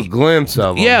quick little glimpse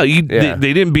of them. Yeah,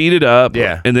 they didn't beat it up.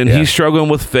 Yeah. And then he's struggling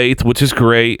with faith, which is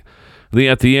great. Then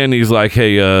at the end, he's like,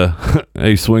 hey,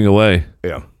 swing away.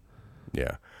 Yeah.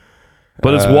 Yeah.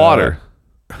 but it's water.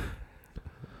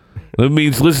 That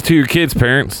means listen to your kids,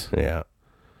 parents. Yeah.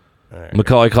 Right.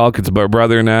 Macaulay Culkin's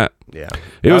brother in that. Yeah.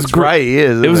 It was great.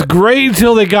 It was great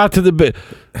until they got to the bit.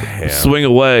 Yeah. Swing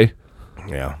away.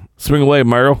 Yeah. Swing away,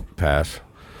 Meryl. Pass.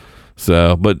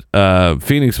 So, but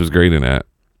Phoenix was great in that.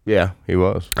 Yeah, he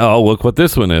was. Oh, look what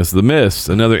this one is. The Mist,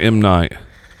 another M. Night.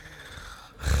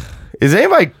 Is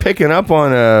anybody picking up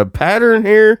on a pattern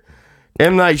here?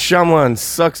 M. Night Shyamalan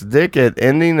sucks dick at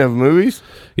ending of movies.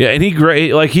 Yeah, and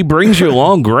he brings you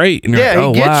along great. And yeah,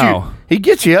 like, he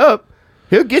gets you up.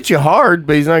 He'll get you hard,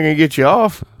 but he's not going to get you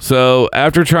off. So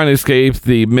after trying to escape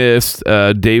the mist,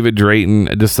 David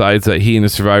Drayton decides that he and the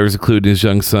survivors, including his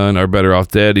young son, are better off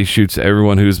dead. He shoots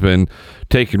everyone who's been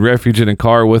taking refuge in a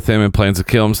car with him and plans to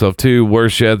kill himself too.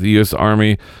 Worse yet, the U.S.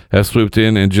 Army has swooped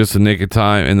in just a nick of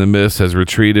time, and the mist has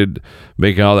retreated,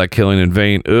 making all that killing in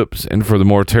vain. Oops. And for the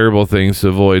more terrible things to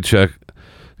avoid,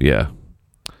 yeah.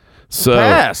 So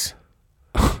pass.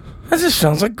 That just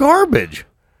sounds like garbage.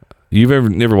 You've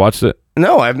never watched it?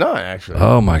 No, I have not, actually.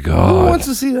 Oh, my God. Who wants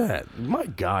to see that? My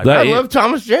God. I love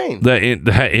Thomas Jane. That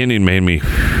ending made me...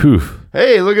 Whew.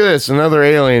 Hey, look at this. Another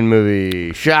Alien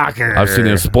movie. Shocker. I've seen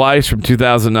a Splice from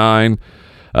 2009.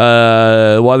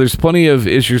 While there's plenty of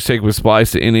issues taken with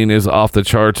Splice, the ending is off the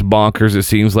charts bonkers. It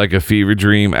seems like a fever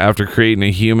dream. After creating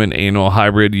a human-animal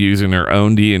hybrid using her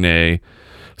own DNA,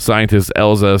 scientist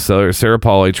Elsa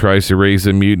Sarapalli tries to raise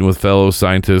a mutant with fellow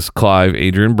scientists Clive,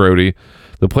 Adrian Brody.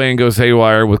 The plan goes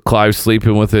haywire with Clive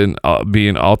sleeping with it,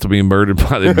 being ultimately murdered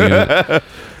by the mutant,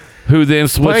 who then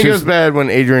switches. Plan goes bad when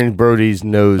Adrian Brody's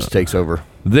nose takes over.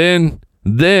 Then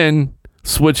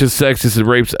switches sexes and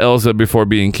rapes Elsa before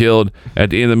being killed.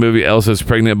 At the end of the movie, Elsa is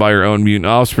pregnant by her own mutant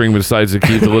offspring, but decides to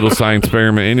keep the little science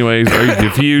experiment anyways. Are you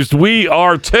confused? We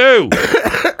are too.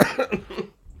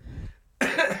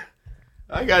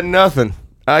 I got nothing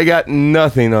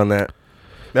on that.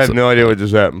 I have no idea what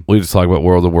just happened. We just talk about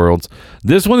World of Worlds.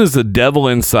 This one is The Devil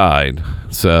Inside.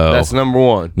 So that's number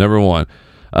one.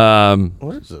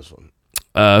 What is this one?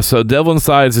 So Devil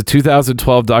Inside is a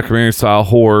 2012 documentary style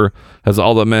horror. Has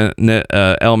all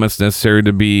the elements necessary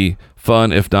to be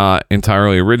fun, if not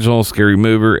entirely original. Scary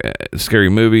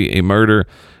movie, a murder,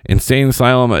 insane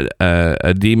asylum,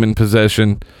 a demon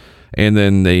possession, and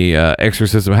then the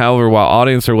exorcism. However, while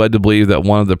audience are led to believe that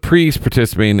one of the priests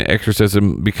participating in the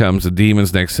exorcism becomes the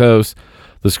demon's next host,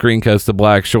 the screen cuts to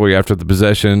black shortly after the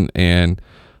possession and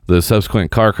the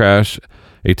subsequent car crash.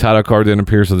 A title card then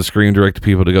appears on the screen, directing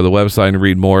people to go to the website and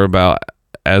read more about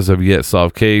as of yet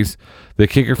solved case. The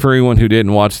kicker for anyone who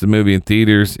didn't watch the movie in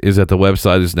theaters is that the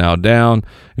website is now down,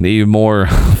 and even more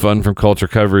fun from culture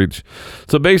coverage.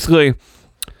 So basically,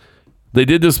 they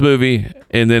did this movie,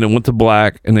 and then it went to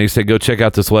black, and they said, go check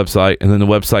out this website, and then the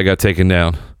website got taken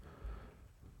down.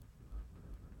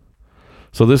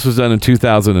 So this was done in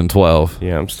 2012.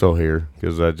 Yeah, I'm still here,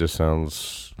 because that just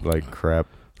sounds like crap.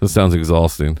 That sounds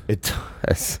exhausting. It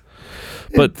does.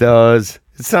 It does.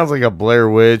 It sounds like a Blair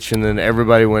Witch, and then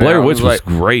everybody went out. Blair Witch was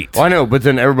great. Well, I know, but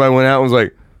then everybody went out and was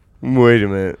like, wait a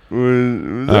minute.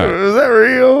 Was that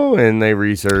real? And they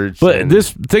researched. But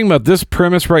this thing about this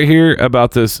premise right here,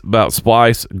 about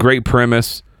Splice, great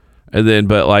premise. And then,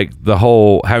 but like the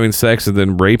whole having sex and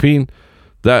then raping,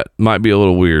 that might be a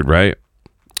little weird, right?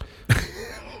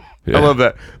 Yeah. I love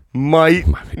that.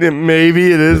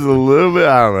 Maybe it is a little bit.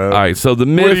 I don't know. All right, so the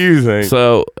Mist. What do you think?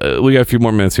 So we got a few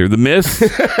more minutes here. The Mist.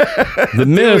 The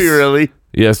Mist. Do we really?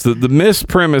 Yes. The Mist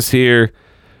premise here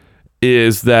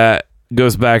is that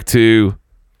goes back to,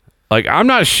 like, I'm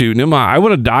not shooting him. I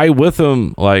want to die with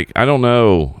him. Like, I don't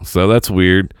know. So that's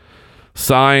weird.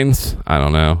 Signs. I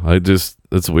don't know.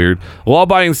 That's weird.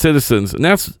 Law-abiding citizens, and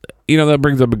that's, that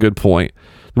brings up a good point.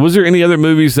 Was there any other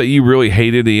movies that you really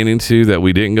hated the ending to that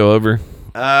we didn't go over?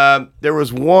 There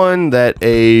was one that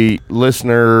a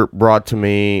listener brought to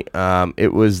me.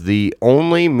 It was the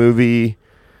only movie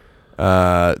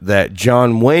that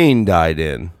John Wayne died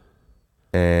in,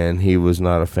 and he was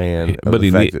not a fan of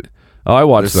the fact that I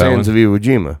watched the that Sands one. of Iwo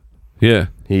Jima. Yeah,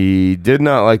 he did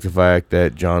not like the fact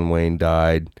that John Wayne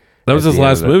died. That was his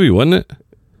last movie, wasn't it?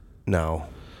 No,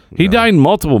 he died in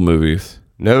multiple movies.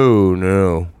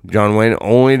 No. John Wayne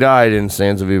only died in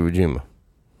Sands of Iwo Jima.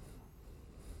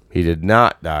 He did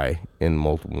not die in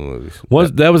multiple movies.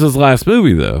 That was his last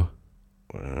movie, though?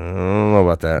 I don't know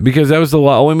about that. Because that was the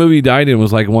only movie he died in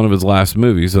was like one of his last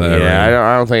movies. Yeah,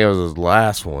 I don't think it was his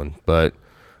last one. But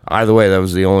either way, that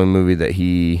was the only movie that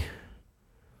he,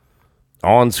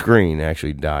 on screen,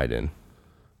 actually died in.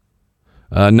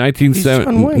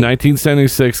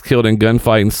 1976, killed in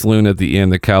gunfight and saloon at the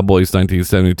end. The Cowboys,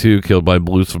 1972, killed by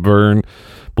Bruce Byrne.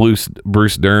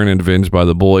 Bruce Dern in Avenged by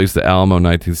the Boys. The Alamo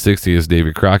 1960 is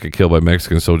David Crockett killed by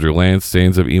Mexican soldier Lance.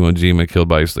 Sands of Iwo Jima killed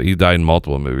by... He died in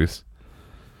multiple movies.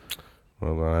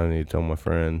 Well, I need to tell my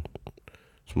friend.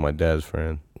 It's my dad's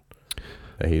friend.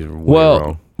 That he's way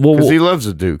wrong. Because he loves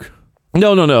the Duke.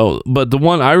 No. But the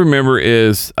one I remember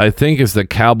is, I think, is the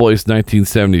Cowboys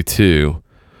 1972.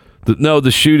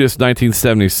 The Shoot is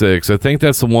 1976. I think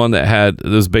that's the one that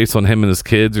was based on him and his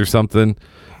kids or something,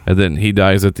 and then he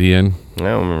dies at the end. I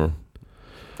don't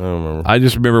remember. I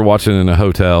just remember watching it in a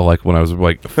hotel, like when I was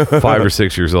like 5 or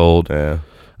 6 years old. Yeah.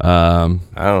 I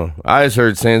don't know. I just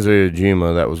heard Sands of Iwo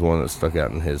Jima. That was one that stuck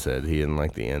out in his head. He didn't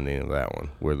like the ending of that one,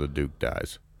 where the Duke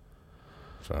dies.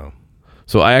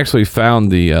 So I actually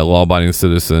found the Law-Abiding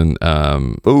Citizen.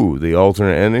 The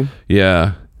alternate ending.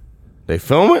 Yeah. They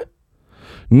film it?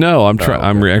 No, I'm trying.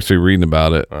 I'm actually reading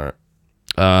about it. All right.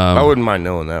 I wouldn't mind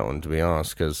knowing that one, to be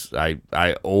honest, because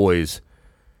I always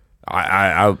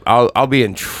I'll be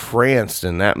entranced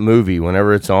in that movie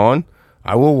whenever it's on.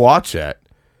 I will watch that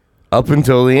up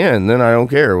until the end. Then I don't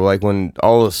care. Like when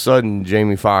all of a sudden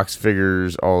Jamie Foxx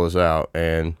figures all this out,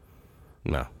 and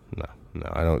no,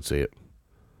 I don't see it.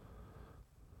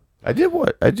 I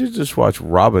did just watch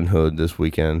Robin Hood this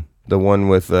weekend, the one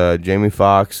with Jamie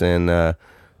Foxx and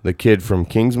the kid from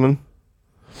Kingsman,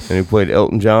 and he played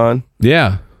Elton John.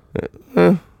 Yeah. It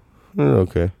was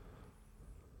okay.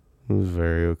 It was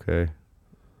very okay.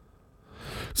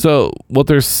 So what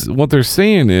they're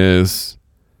saying is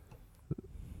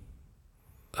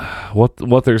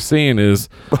what they're saying is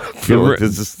I feel like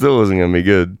this still isn't gonna be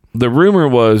good. The rumor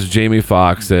was Jamie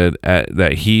Foxx said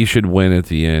that he should win at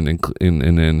the end,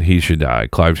 and then he should die.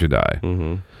 Clive should die,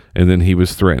 and then he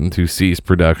was threatened to cease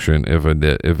production if it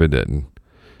didn't.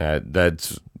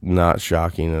 That's not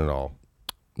shocking at all.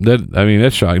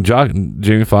 That's shocking.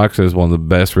 Jamie Foxx has one of the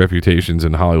best reputations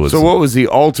in Hollywood. So what was the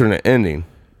alternate ending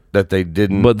that they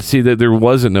didn't? But see, that there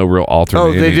wasn't no real alternate.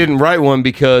 Oh, they didn't write one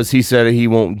because he said he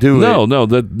won't do it. No.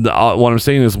 What I'm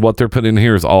saying is what they're putting in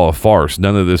here is all a farce.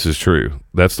 None of this is true.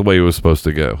 That's the way it was supposed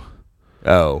to go.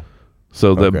 Oh,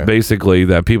 so that basically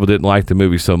that people didn't like the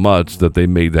movie so much that they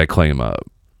made that claim up.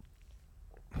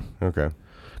 Okay.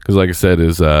 Because like I said,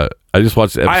 I just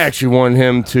watched. I actually wanted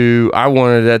him to. I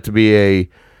wanted that to be a.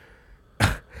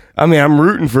 I mean, I'm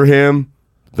rooting for him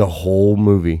the whole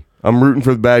movie. I'm rooting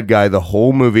for the bad guy the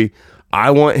whole movie.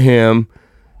 I want him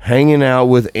hanging out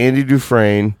with Andy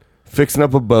Dufresne, fixing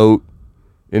up a boat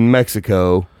in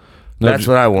Mexico. That's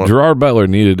what I want. Gerard Butler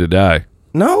needed to die.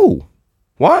 No.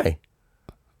 Why?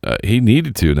 He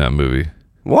needed to in that movie.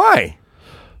 Why?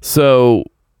 So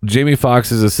Jamie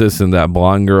Foxx's assistant, that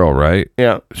blonde girl, right?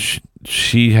 Yeah.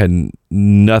 She had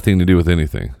nothing to do with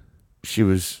anything. She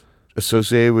was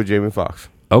associated with Jamie Foxx.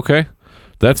 Okay,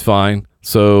 that's fine.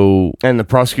 So, and the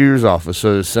prosecutor's office,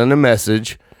 so to send a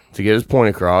message to get his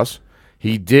point across,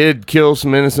 he did kill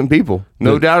some innocent people,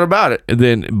 no doubt about it. And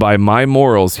then, by my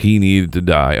morals, he needed to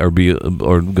die or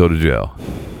go to jail.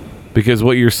 Because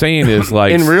what you're saying is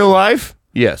like in real life,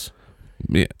 yes.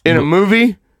 Yeah. In a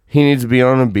movie, he needs to be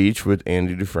on a beach with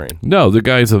Andy Dufresne. No, the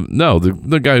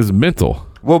guy's mental.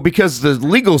 Well, because the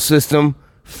legal system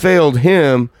failed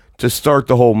him to start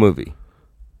the whole movie.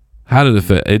 How did it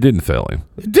fail? It didn't fail him.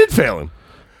 It did fail him.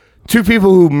 2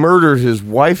 people who murdered his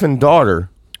wife and daughter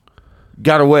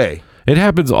got away. It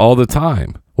happens all the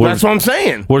time. That's what I'm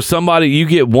saying. Where you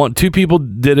get 2 people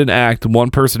did an act,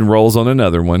 one person rolls on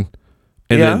another one,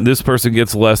 and then this person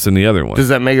gets less than the other one. Does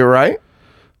that make it right?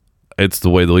 It's the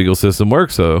way the legal system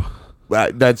works, so.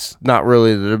 That's not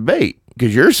really the debate.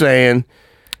 Because you're saying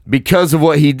because of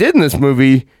what he did in this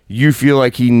movie, you feel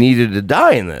like he needed to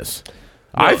die in this.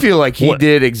 No, I feel like he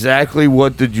did exactly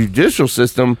what the judicial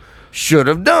system should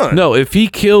have done. No, if he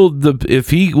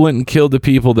went and killed the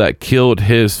people that killed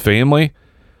his family,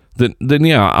 then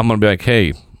yeah, I'm gonna be like,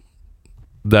 hey,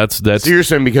 that's. So you're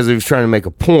saying because he was trying to make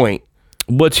a point,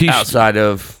 outside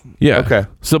of okay.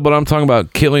 So, but I'm talking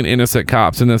about killing innocent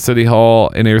cops in the city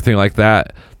hall and everything like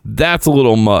that. That's a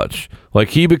little much. Like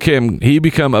he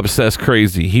become obsessed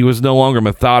crazy. He was no longer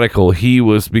methodical. He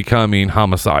was becoming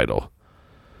homicidal.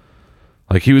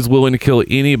 Like he was willing to kill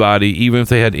anybody, even if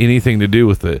they had anything to do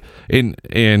with it.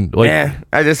 And like,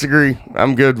 I disagree.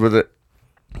 I'm good with it.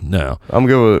 No, I'm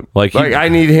good with it. Like I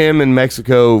need him in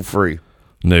Mexico free.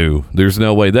 No, there's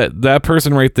no way that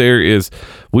person right there is.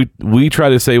 We try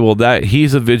to say, well, that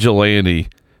he's a vigilante,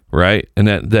 right, and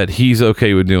that he's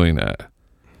okay with doing that.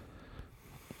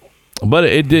 But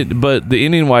it did. But the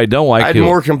ending, why I don't like. I had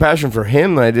more compassion for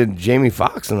him than I did Jamie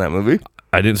Foxx in that movie.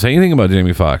 I didn't say anything about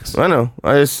Jamie Foxx. I know.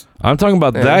 I'm talking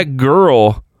about that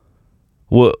girl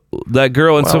Well, that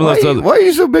girl and some of those other. Why are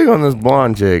you so big on this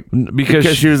blonde chick?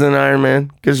 Because she was in Iron Man?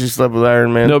 Because she slept with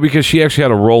Iron Man? No, because she actually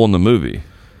had a role in the movie.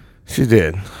 She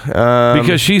did.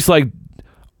 Because she's like,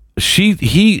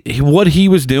 what he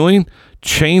was doing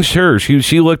changed her.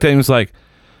 She looked at him and was like,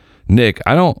 Nick,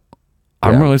 I'm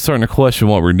really starting to question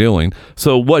what we're doing.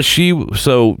 So she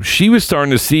was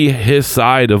starting to see his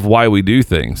side of why we do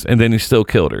things, and then he still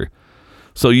killed her.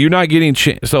 So you're not getting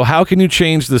so how can you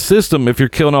change the system if you're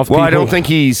killing off people? I don't think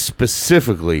he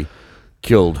specifically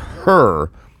killed her.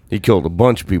 He killed a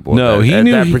bunch of people at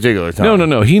that particular time.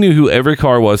 No. He knew who every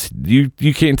car was. You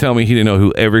can't tell me he didn't know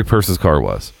who every person's car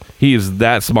was. He is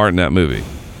that smart in that movie.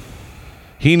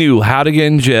 He knew how to get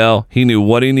in jail. He knew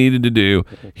what he needed to do.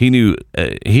 He knew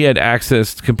he had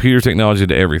access to computer technology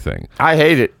to everything. I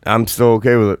hate it. I'm still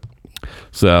okay with it.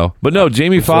 So, but no,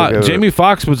 Jamie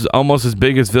Foxx was almost as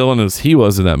big as villain as he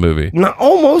was in that movie. Not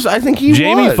almost. I think he was.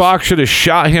 Jamie Foxx should have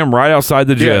shot him right outside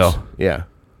the jail. Yes.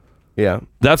 Yeah.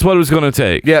 That's what it was going to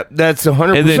take. Yep, that's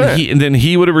 100%. And then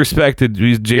he would have respected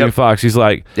Jamie Foxx. He's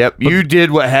like, "Yep, you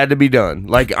did what had to be done.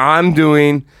 Like I'm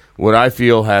doing what I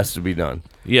feel has to be done."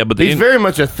 Yeah, but he's very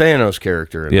much a Thanos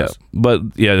character in this.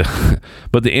 But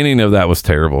the ending of that was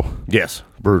terrible. Yes,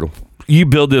 brutal. You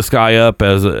build this guy up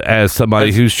as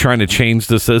somebody who's trying to change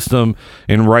the system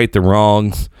and right the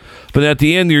wrongs, but at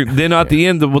the end,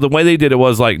 the way they did it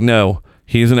was like, no,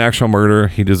 he's an actual murderer.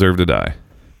 He deserved to die.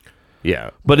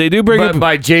 Yeah, but they do bring up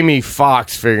by Jamie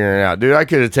Foxx figuring it out, dude. I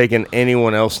could have taken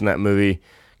anyone else in that movie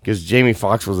because Jamie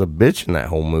Foxx was a bitch in that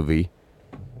whole movie.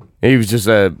 He was just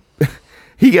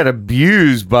he got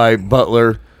abused by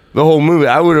Butler the whole movie.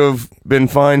 I would have been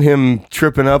fine him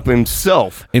tripping up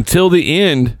himself until the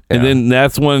end, and then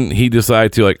that's when he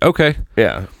decided to okay.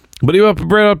 Yeah. But he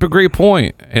brought up a great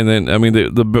point, and then I mean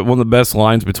the one of the best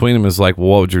lines between them is like, well,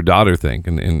 "What would your daughter think?"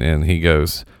 And he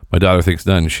goes, "My daughter thinks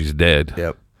none. She's dead."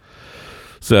 Yep.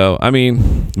 So I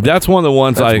mean, that's one of the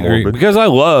ones I agree because I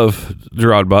love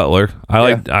Gerard Butler.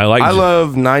 I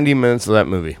love 90 minutes of that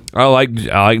movie. I like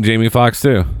Jamie Foxx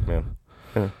too. Yeah.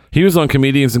 He was on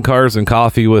Comedians in Cars and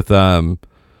Coffee with I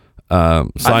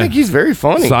think he's very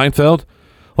funny. Seinfeld.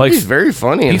 Like he's very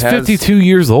funny. And he's 52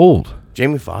 years old.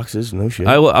 Jamie Foxx is no shit.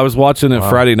 I was watching it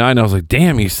Friday night and I was like,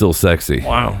 damn, he's still sexy.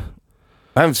 Wow.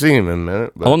 I haven't seen him in a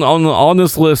minute. But. On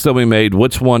this list that we made,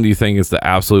 which one do you think is the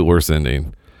absolute worst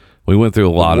ending? We went through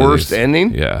a lot of worst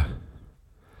ending? Yeah.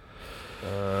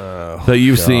 That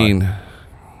you've seen.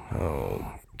 Oh,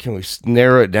 can we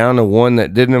narrow it down to one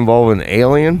that didn't involve an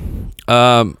alien?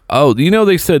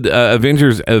 They said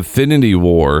Avengers Infinity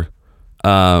War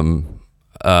had one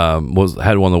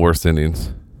of the worst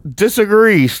endings.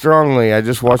 Disagree strongly. I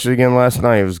just watched it again last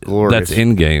night. It was glorious. That's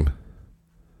Endgame.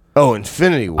 Oh,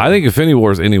 Infinity War. I think Infinity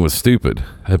War's ending was stupid.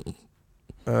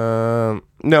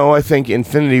 No, I think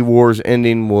Infinity War's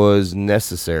ending was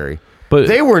necessary. But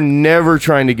they were never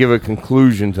trying to give a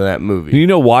conclusion to that movie. You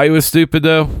know why it was stupid,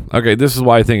 though? Okay, this is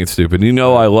why I think it's stupid. You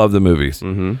know I love the movies.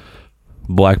 Mm-hmm.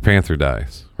 Black Panther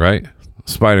dies, right?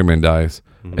 Spider-Man dies.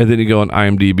 Mm-hmm. And then you go on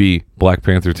IMDb, Black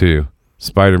Panther 2,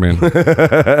 Spider-Man.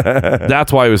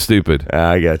 That's why it was stupid.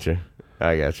 I got you.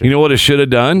 You know what it should have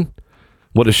done?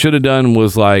 What it should have done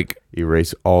was like...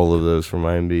 erase all of those from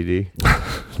IMDb.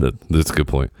 That's a good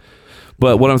point.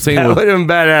 But what I'm saying... That would have been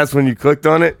badass when you clicked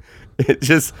on it. It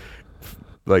just...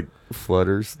 like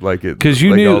flutters like it because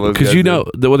you knew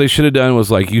that what they should have done was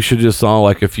like you should just saw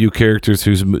like a few characters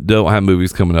who don't have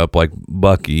movies coming up like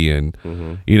Bucky and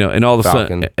and all of a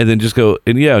sudden and then just go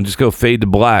fade to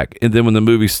black, and then when the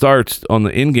movie starts on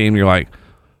the end game you're like,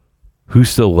 who's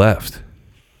still left?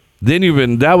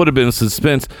 Then that would have been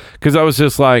suspense because I was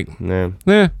just like,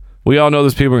 we all know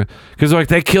those people because like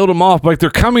they killed them off, like they're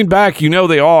coming back,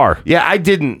 they are. Yeah, I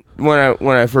didn't when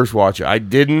I first watched it. I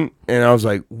didn't, and I was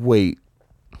like, wait.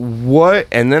 What?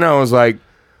 And then I was like,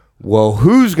 well,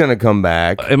 who's going to come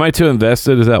back? Am I too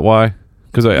invested? Is that why?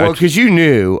 Because you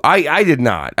knew. I did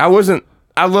not. I wasn't.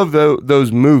 I love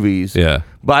those movies. Yeah.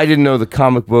 But I didn't know the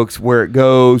comic books, where it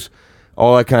goes,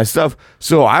 all that kind of stuff.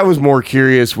 So I was more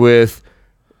curious with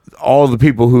all the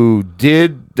people who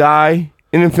did die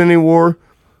in Infinity War.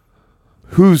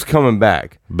 Who's coming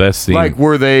back? Best scene. Like,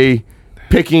 were they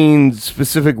picking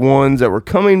specific ones that were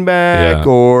coming back,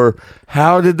 or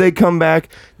how did they come back?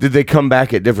 Did they come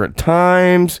back at different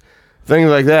times? Things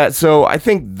like that. So I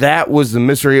think that was the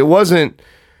mystery. It wasn't,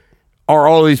 are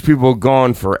all these people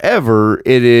gone forever?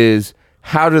 It is,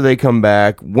 how do they come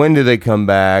back? When do they come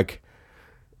back?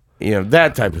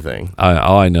 That type of thing.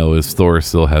 All I know is Thor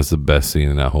still has the best scene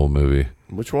in that whole movie.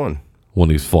 Which one? When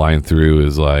he's flying through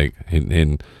is like,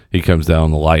 and he comes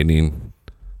down the lightning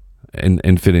in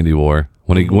Infinity War.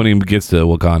 When he gets to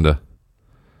Wakanda.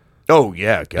 Oh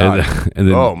yeah, God. And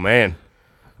then oh man,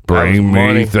 bring me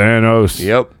money. Thanos.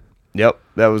 Yep,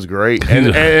 that was great.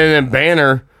 And then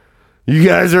Banner, you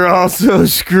guys are all so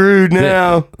screwed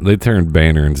now. They turned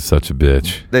Banner into such a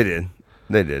bitch. They did.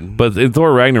 But in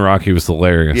Thor Ragnarok, he was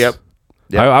hilarious. Yep.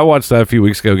 I watched that a few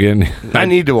weeks ago again. I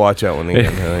need to watch that one again. I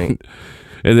think.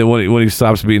 And then when he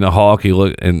stops being a Hulk,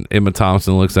 and Emma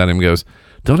Thompson looks at him and goes,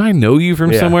 "Don't I know you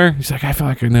from somewhere?" He's like, "I feel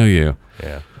like I know you."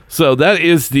 Yeah. So that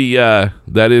is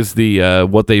the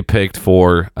what they picked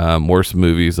for worst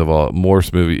movie endings of all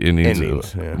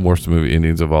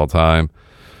time.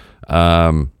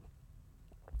 And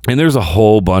there's a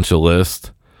whole bunch of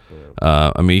lists.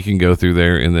 I mean, you can go through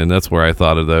there, and then that's where I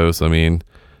thought of those. I mean,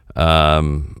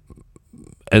 and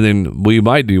then we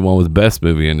might do one with best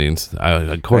movie endings.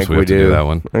 Of course, we have to do that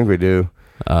one. I think we do.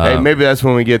 Hey, maybe that's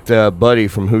when we get Buddy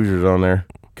from Hoosiers on there.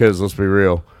 Because let's be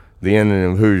real, the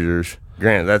ending of Hoosiers.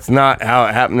 Granted, that's not how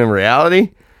it happened in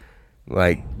reality.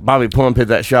 Like Bobby Plump hit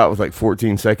that shot with like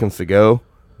 14 seconds to go,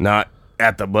 not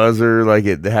at the buzzer like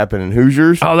it happened in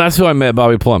Hoosiers. Oh, that's who I met,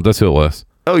 Bobby Plump. That's who it was.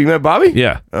 Oh, you met Bobby?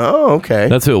 Yeah. Oh, okay.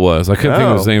 That's who it was. I couldn't think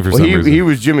of his name for some reason. He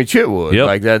was Jimmy Chitwood. Yep.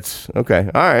 Like that's okay.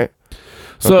 All right.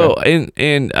 So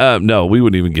no, we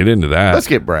wouldn't even get into that. Let's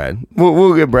get Brad.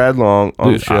 We'll get Brad Long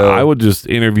on the show. I would just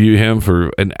interview him for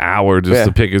an hour just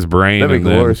to pick his brain. That'd be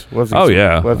glorious. We'll have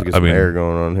to get some hair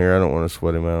going on here. I don't want to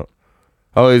sweat him out.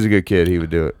 Oh, he's a good kid. He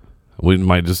would do it. We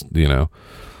might just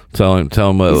tell him.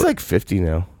 He's like 50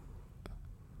 now.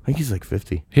 I think he's like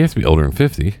 50. He has to be older than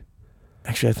 50.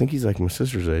 Actually, I think he's like my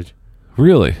sister's age.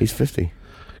 Really? He's 50.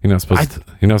 You're not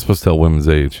supposed to tell women's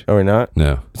age. Oh, we're not?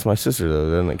 No. It's my sister though.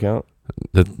 Doesn't it count?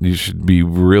 That you should be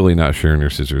really not sharing your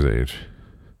sister's age.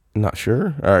 Not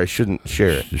sure? All right, shouldn't share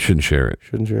it. You shouldn't share it.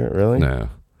 Shouldn't share it, really? No.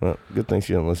 Well, good thing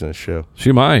she doesn't listen to the show.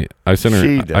 She might. I sent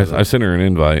her. I sent her an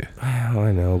invite. Oh,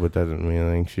 I know, but that doesn't mean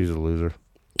anything. She's a loser.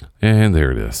 And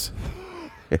there it is.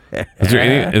 Is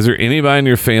there anybody in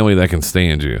your family that can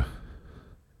stand you?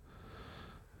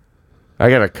 I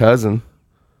got a cousin.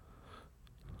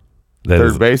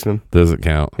 Third baseman. Doesn't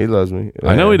count. He loves me.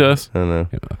 I know he does. I know.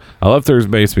 I love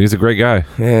third baseman. He's a great guy.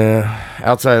 Yeah.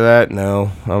 Outside of that,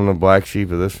 no. I'm the black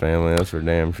sheep of this family. That's for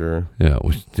damn sure. Yeah.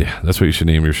 That's what you should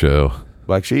name your show.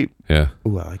 Black Sheep? Yeah.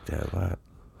 Ooh, I like that a lot.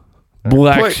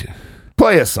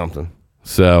 Play us something.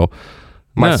 So,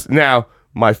 now,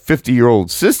 my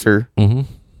 50-year-old sister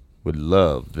would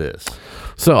love this.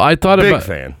 So I thought Big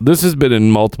fan. This has been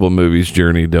in multiple movies.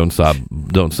 Journey, Don't Stop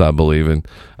Believing.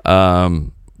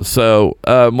 So,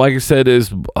 like I said,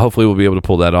 hopefully we'll be able to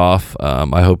pull that off.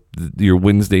 I hope your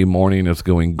Wednesday morning is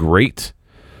going great.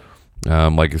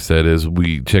 Like I said,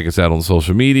 we check us out on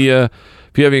social media.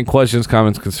 If you have any questions,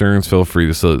 comments, concerns, feel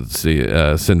free to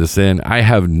send us in. I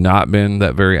have not been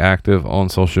that very active on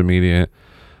social media.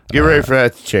 Get ready for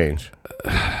that to change.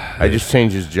 I just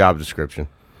changed his job description.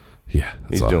 Yeah,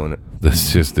 he's doing it.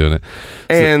 That's just doing it.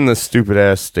 And the stupid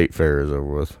ass state fair is over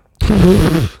with.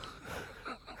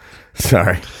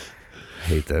 Sorry. I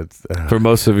hate that. For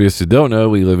most of you who don't know,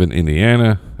 we live in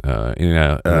Indiana.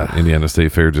 Indiana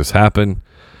State Fair just happened.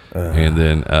 And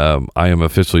then I am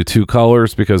officially two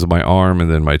colors because of my arm,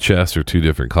 and then my chest are two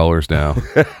different colors now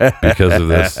because of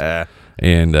this.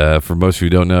 And for most of you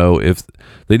who don't know, if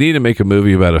they need to make a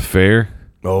movie about a fair.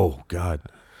 Oh, God.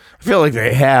 I feel like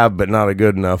they have, but not a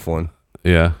good enough one.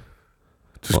 Yeah.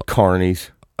 Just carnies.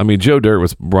 I mean, Joe Dirt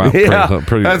was pretty.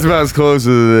 That's about as close as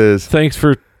it is. Thanks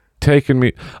for taking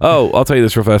me. Oh, I'll tell you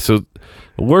this real fast. So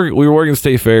we were working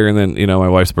State Fair, and then my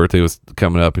wife's birthday was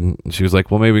coming up, and she was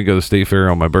like, "Well, maybe we can go to State Fair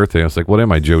on my birthday." I was like, "What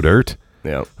am I, Joe Dirt?"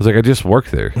 Yeah. I was like, "I just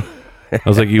worked there." I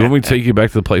was like, "You want me to take you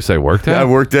back to the place I worked at?" I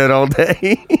worked at all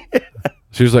day.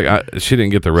 She was like, she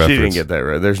didn't get the reference. She didn't get that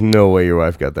right. There's no way your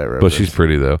wife got that reference. But she's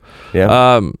pretty though.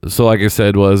 Yeah. So like I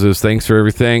said, is thanks for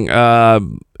everything.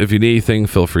 If you need anything,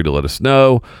 feel free to let us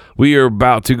know. We are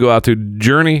about to go out to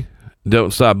Journey.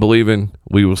 Don't Stop Believing.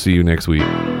 We will see you next week,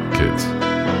 kids.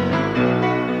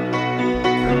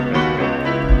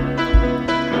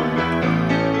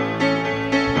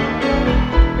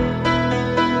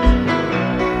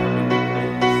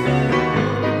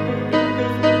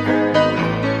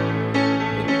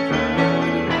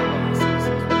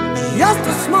 Just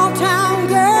a small town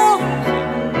girl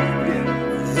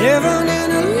living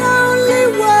in a lonely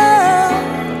world.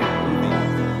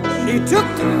 She took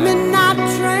the midnight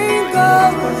train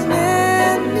going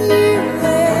anywhere.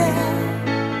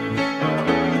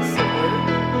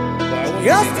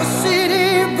 Just a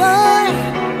city boy,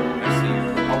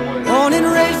 born and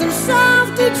raised in South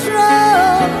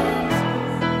Detroit.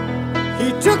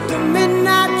 He took the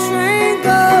midnight train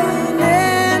going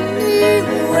anywhere.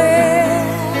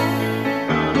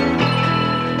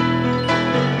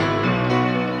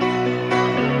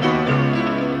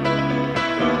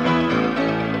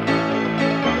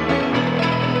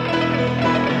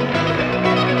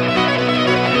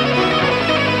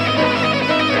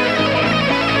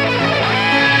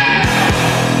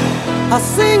 I